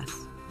and the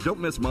press.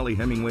 Don't miss Molly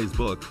Hemingway's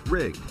book,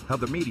 Rigged: How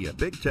the Media,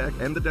 Big Tech,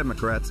 and the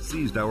Democrats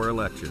Seized Our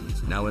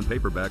Elections. Now in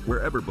paperback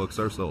wherever books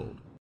are sold.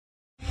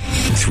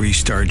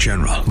 3-star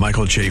General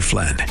Michael J.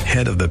 Flynn,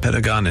 head of the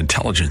Pentagon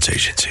Intelligence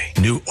Agency,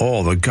 knew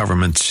all the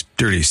government's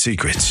dirty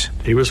secrets.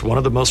 He was one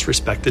of the most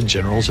respected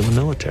generals in the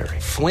military.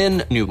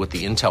 Flynn knew what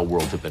the intel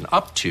world had been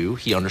up to.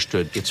 He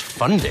understood its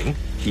funding.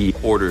 He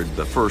ordered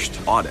the first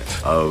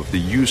audit of the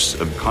use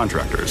of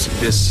contractors.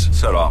 This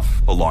set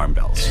off alarm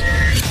bells.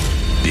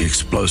 The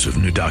explosive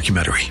new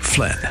documentary,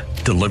 Flynn,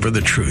 Deliver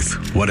the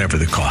Truth, Whatever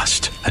the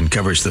Cost,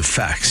 uncovers the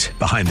facts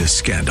behind this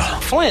scandal.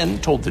 Flynn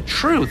told the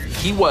truth.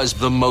 He was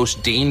the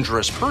most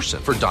dangerous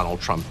person for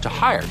Donald Trump to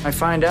hire. I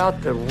find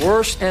out the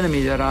worst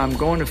enemy that I'm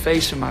going to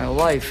face in my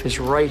life is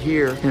right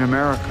here in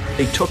America.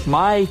 They took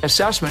my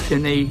assessment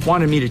and they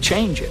wanted me to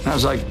change it. And I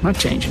was like, I'm not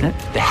changing it.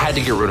 They had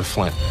to get rid of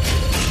Flynn.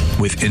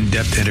 With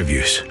in-depth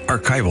interviews,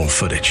 archival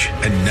footage,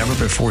 and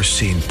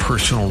never-before-seen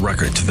personal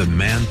records of the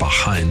man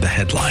behind the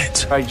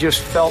headlines. I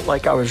just felt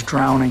like I was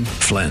drowning.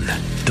 Flynn,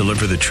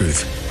 Deliver the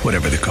Truth,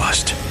 Whatever the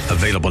Cost.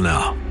 Available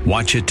now.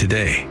 Watch it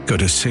today. Go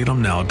to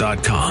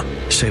salemnow.com.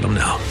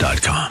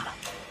 salemnow.com.